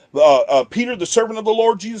 Peter, the servant of the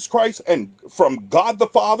Lord Jesus Christ, and from God the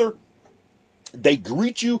Father, they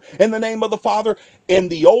greet you in the name of the Father. In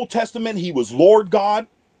the Old Testament, he was Lord God.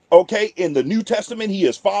 Okay, in the New Testament, he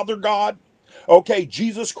is Father God. Okay,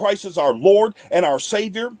 Jesus Christ is our Lord and our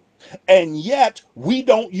Savior. And yet, we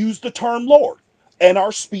don't use the term Lord, and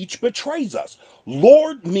our speech betrays us.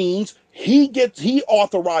 Lord means he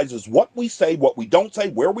authorizes what we say, what we don't say,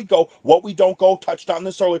 where we go, what we don't go. Touched on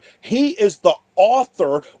this earlier. He is the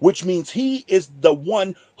author, which means he is the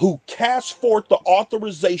one who casts forth the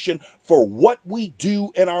authorization for what we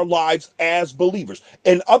do in our lives as believers.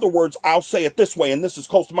 In other words, I'll say it this way, and this is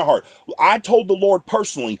close to my heart. I told the Lord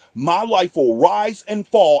personally, my life will rise and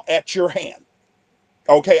fall at your hand.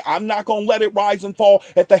 Okay, I'm not going to let it rise and fall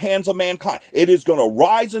at the hands of mankind. It is going to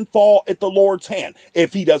rise and fall at the Lord's hand.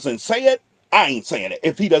 If he doesn't say it, I ain't saying it.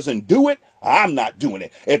 If he doesn't do it, I'm not doing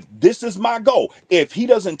it. If this is my goal, if he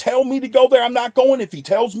doesn't tell me to go there, I'm not going. If he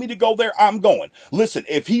tells me to go there, I'm going. Listen,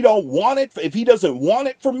 if he doesn't want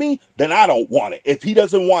it for me, then I don't want it. If he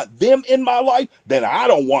doesn't want them in my life, then I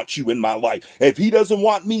don't want you in my life. If he doesn't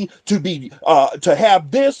want me to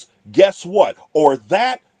have this, guess what? Or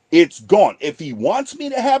that, it's gone. If he wants me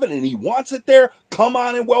to have it and he wants it there, come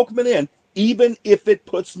on and welcome it in, even if it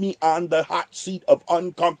puts me on the hot seat of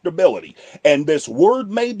uncomfortability. And this word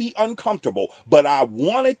may be uncomfortable, but I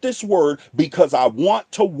wanted this word because I want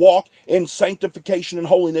to walk in sanctification and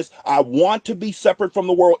holiness. I want to be separate from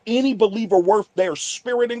the world. Any believer worth their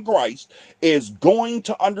spirit in Christ is going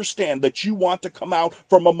to understand that you want to come out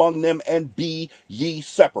from among them and be ye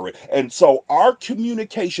separate. And so our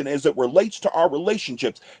communication as it relates to our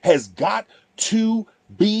relationships has got to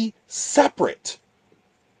be separate.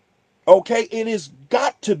 Okay, it has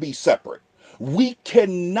got to be separate. We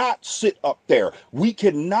cannot sit up there. We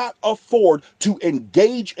cannot afford to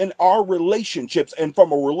engage in our relationships and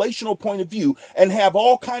from a relational point of view and have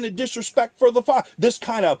all kind of disrespect for the Father. This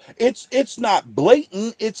kind of, it's not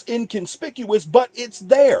blatant, it's inconspicuous, but it's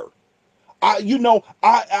there. We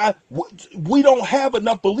don't have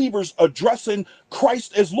enough believers addressing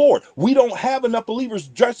Christ as Lord. We don't have enough believers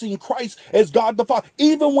addressing Christ as God the Father.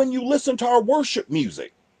 Even when you listen to our worship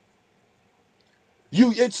music,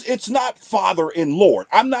 it's not Father and Lord.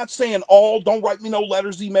 I'm not saying all, don't write me no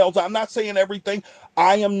letters, emails. I'm not saying everything.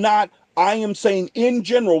 I am saying in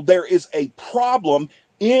general, there is a problem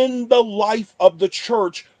in the life of the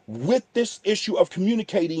church with this issue of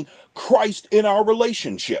communicating Christ in our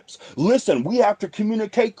relationships. Listen, we have to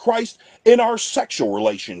communicate Christ in our sexual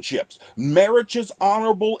relationships. Marriage is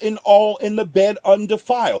honorable in all, in the bed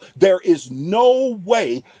undefiled. There is no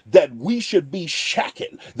way that we should be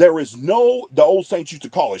shacking. There is no, the old saints used to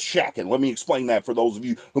call it shacking. Let me explain that for those of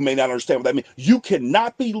you who may not understand what that means. You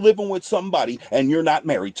cannot be living with somebody and you're not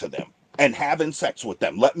married to them and having sex with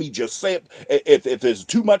them. Let me just say it. If it's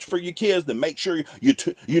too much for your kids, then make sure you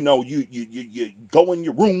go in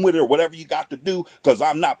your room with it or whatever you got to do, because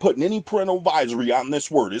I'm not putting any parental advisory on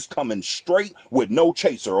this word. It's coming straight with no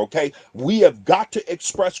chaser, okay? We have got to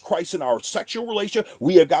express Christ in our sexual relationship.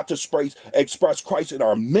 We have got to express Christ in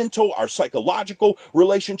our mental, our psychological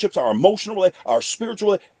relationships, our emotional, our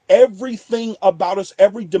spiritual, everything about us,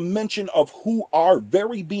 every dimension of who our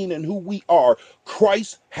very being and who we are,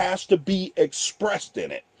 Christ has to be expressed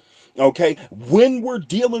in it. Okay, when we're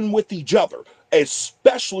dealing with each other,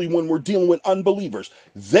 especially when we're dealing with unbelievers,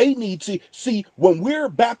 they need to see when we're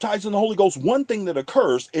baptized in the Holy Ghost. One thing that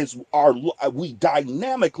occurs is we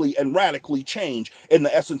dynamically and radically change in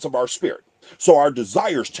the essence of our spirit. So our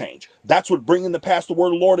desires change. That's what bringing the past the word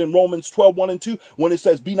of the Lord in Romans 12:1 and 2, when it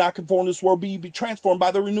says, "Be not conformed to this world, be transformed by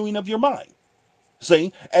the renewing of your mind."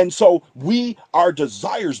 See, and so our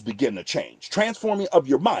desires begin to change, transforming of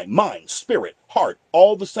your mind, spirit, heart,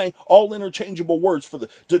 all the same, all interchangeable words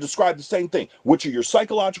to describe the same thing, which are your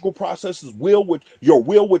psychological processes, your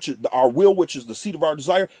will, which is our will, which is the seat of our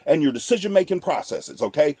desire, and your decision-making processes.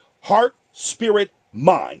 Okay, heart, spirit,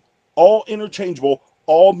 mind, all interchangeable,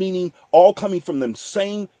 all meaning, all coming from them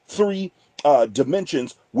same three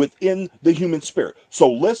dimensions within the human spirit.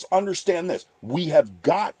 So let's understand this: we have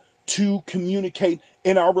got to communicate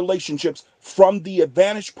in our relationships from the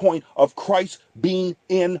advantage point of Christ being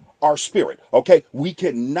in our spirit. Okay, we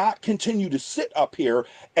cannot continue to sit up here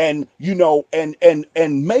and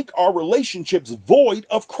and make our relationships void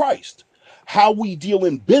of Christ. How we deal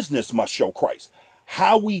in business must show Christ.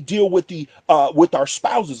 How we deal with our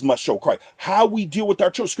spouses must show Christ. How we deal with our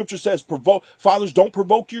children. Scripture says, fathers, don't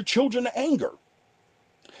provoke your children to anger.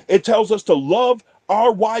 It tells us to love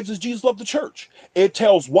our wives as Jesus loved the church. It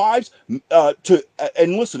tells wives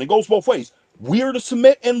and listen, it goes both ways. We are to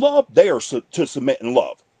submit in love. They are to submit in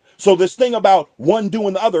love. So this thing about one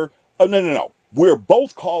doing the other, no. We're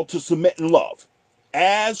both called to submit in love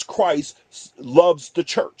as Christ loves the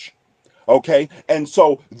church. Okay, and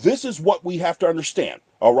so this is what we have to understand.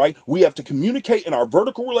 All right, we have to communicate in our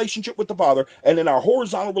vertical relationship with the Father and in our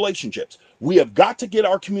horizontal relationships. We have got to get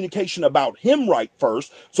our communication about Him right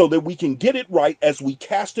first, so that we can get it right as we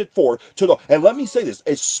cast it forth to the. And let me say this,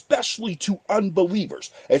 especially to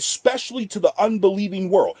unbelievers, especially to the unbelieving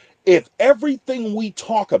world. If everything we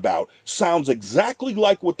talk about sounds exactly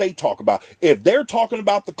like what they talk about, if they're talking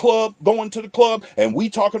about the club, going to the club, and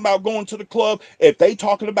we talking about going to the club, if they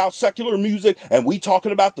talking about secular music and we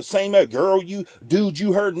talking about the same girl, you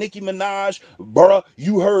heard Nicki Minaj, bruh,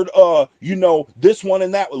 you heard this one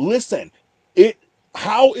and that. Listen, it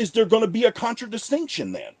how is there going to be a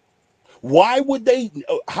contradistinction then? Why would they,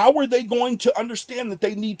 how are they going to understand that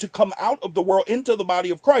they need to come out of the world into the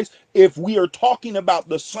body of Christ if we are talking about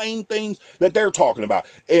the same things that they're talking about?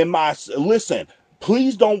 Listen,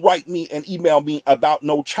 please don't write me and email me about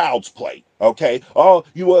no child's play. Okay. Oh,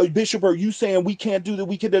 Bishop, are you saying we can't do that?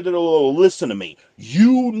 We can listen to me.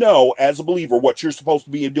 You know, as a believer, what you're supposed to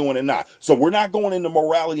be doing and not. So we're not going into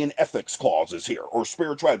morality and ethics clauses here or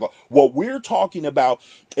spirituality. What we're talking about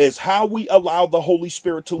is how we allow the Holy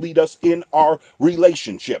Spirit to lead us in our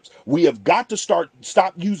relationships. We have got to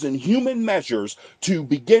stop using human measures to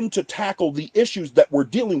begin to tackle the issues that we're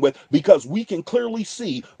dealing with, because we can clearly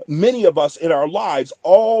see many of us in our lives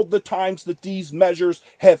all the times that these measures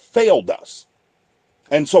have failed us.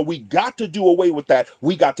 And so we got to do away with that.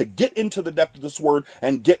 We got to get into the depth of this word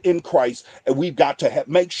and get in Christ. And we've got to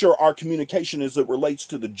make sure our communication as it relates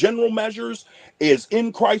to the general measures is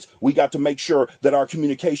in Christ. We got to make sure that our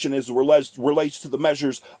communication as it relates to the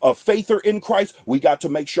measures of faith are in Christ. We got to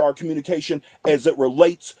make sure our communication as it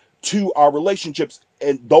relates to our relationships,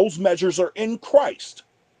 and those measures are in Christ.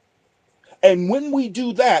 And when we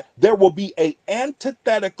do that, there will be a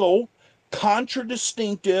antithetical,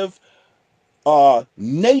 contradistinct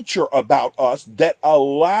nature about us that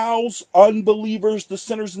allows unbelievers, the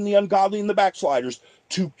sinners and the ungodly and the backsliders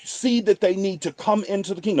to see that they need to come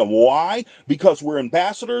into the kingdom. Why? Because we're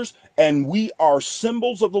ambassadors and we are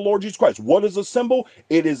symbols of the Lord Jesus Christ. What is a symbol?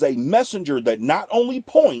 It is a messenger that not only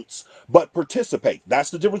points but participate. That's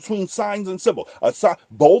the difference between signs and symbol.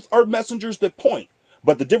 Both are messengers that point.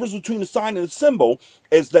 But the difference between a sign and a symbol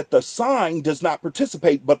is that the sign does not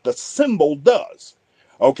participate, but the symbol does.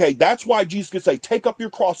 Okay, that's why Jesus could say, take up your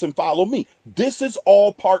cross and follow me. This is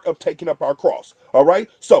all part of taking up our cross. All right,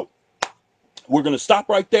 so we're going to stop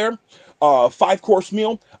right there. 5-course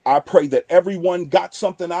meal. I pray that everyone got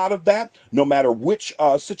something out of that, no matter which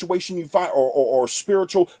situation you find or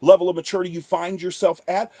spiritual level of maturity you find yourself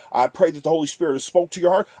at. I pray that the Holy Spirit has spoke to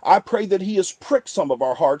your heart. I pray that he has pricked some of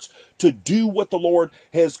our hearts to do what the Lord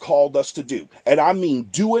has called us to do. And I mean,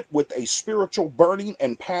 do it with a spiritual burning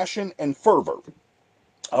and passion and fervor.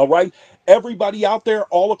 All right, everybody out there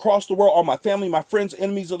all across the world, all my family, my friends,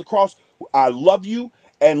 enemies of the cross, I love you.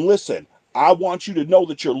 And listen, I want you to know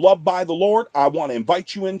that you're loved by the Lord. I want to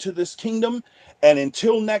invite you into this kingdom. And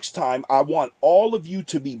until next time, I want all of you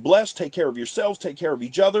to be blessed. Take care of yourselves, take care of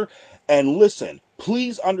each other. And listen,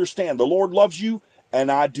 please understand the Lord loves you, and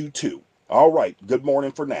I do too. All right, good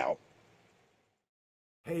morning for now.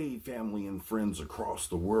 Hey, family and friends across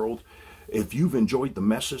the world. If you've enjoyed the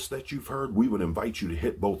message that you've heard, we would invite you to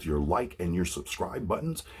hit both your like and your subscribe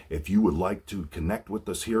buttons. If you would like to connect with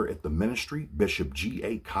us here at the ministry,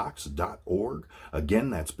 bishopgacox.org. Again,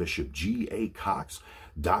 that's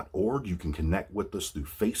bishopgacox.org. You can connect with us through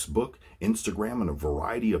Facebook, Instagram, and a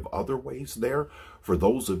variety of other ways there. For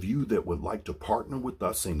those of you that would like to partner with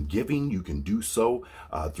us in giving, you can do so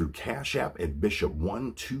through CashApp at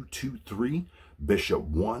Bishop1223,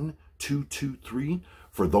 Bishop1223.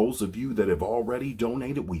 For those of you that have already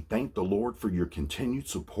donated, we thank the Lord for your continued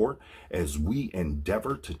support as we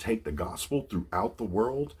endeavor to take the gospel throughout the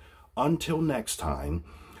world. Until next time,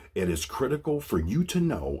 it is critical for you to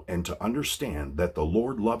know and to understand that the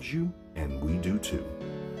Lord loves you, and we do too.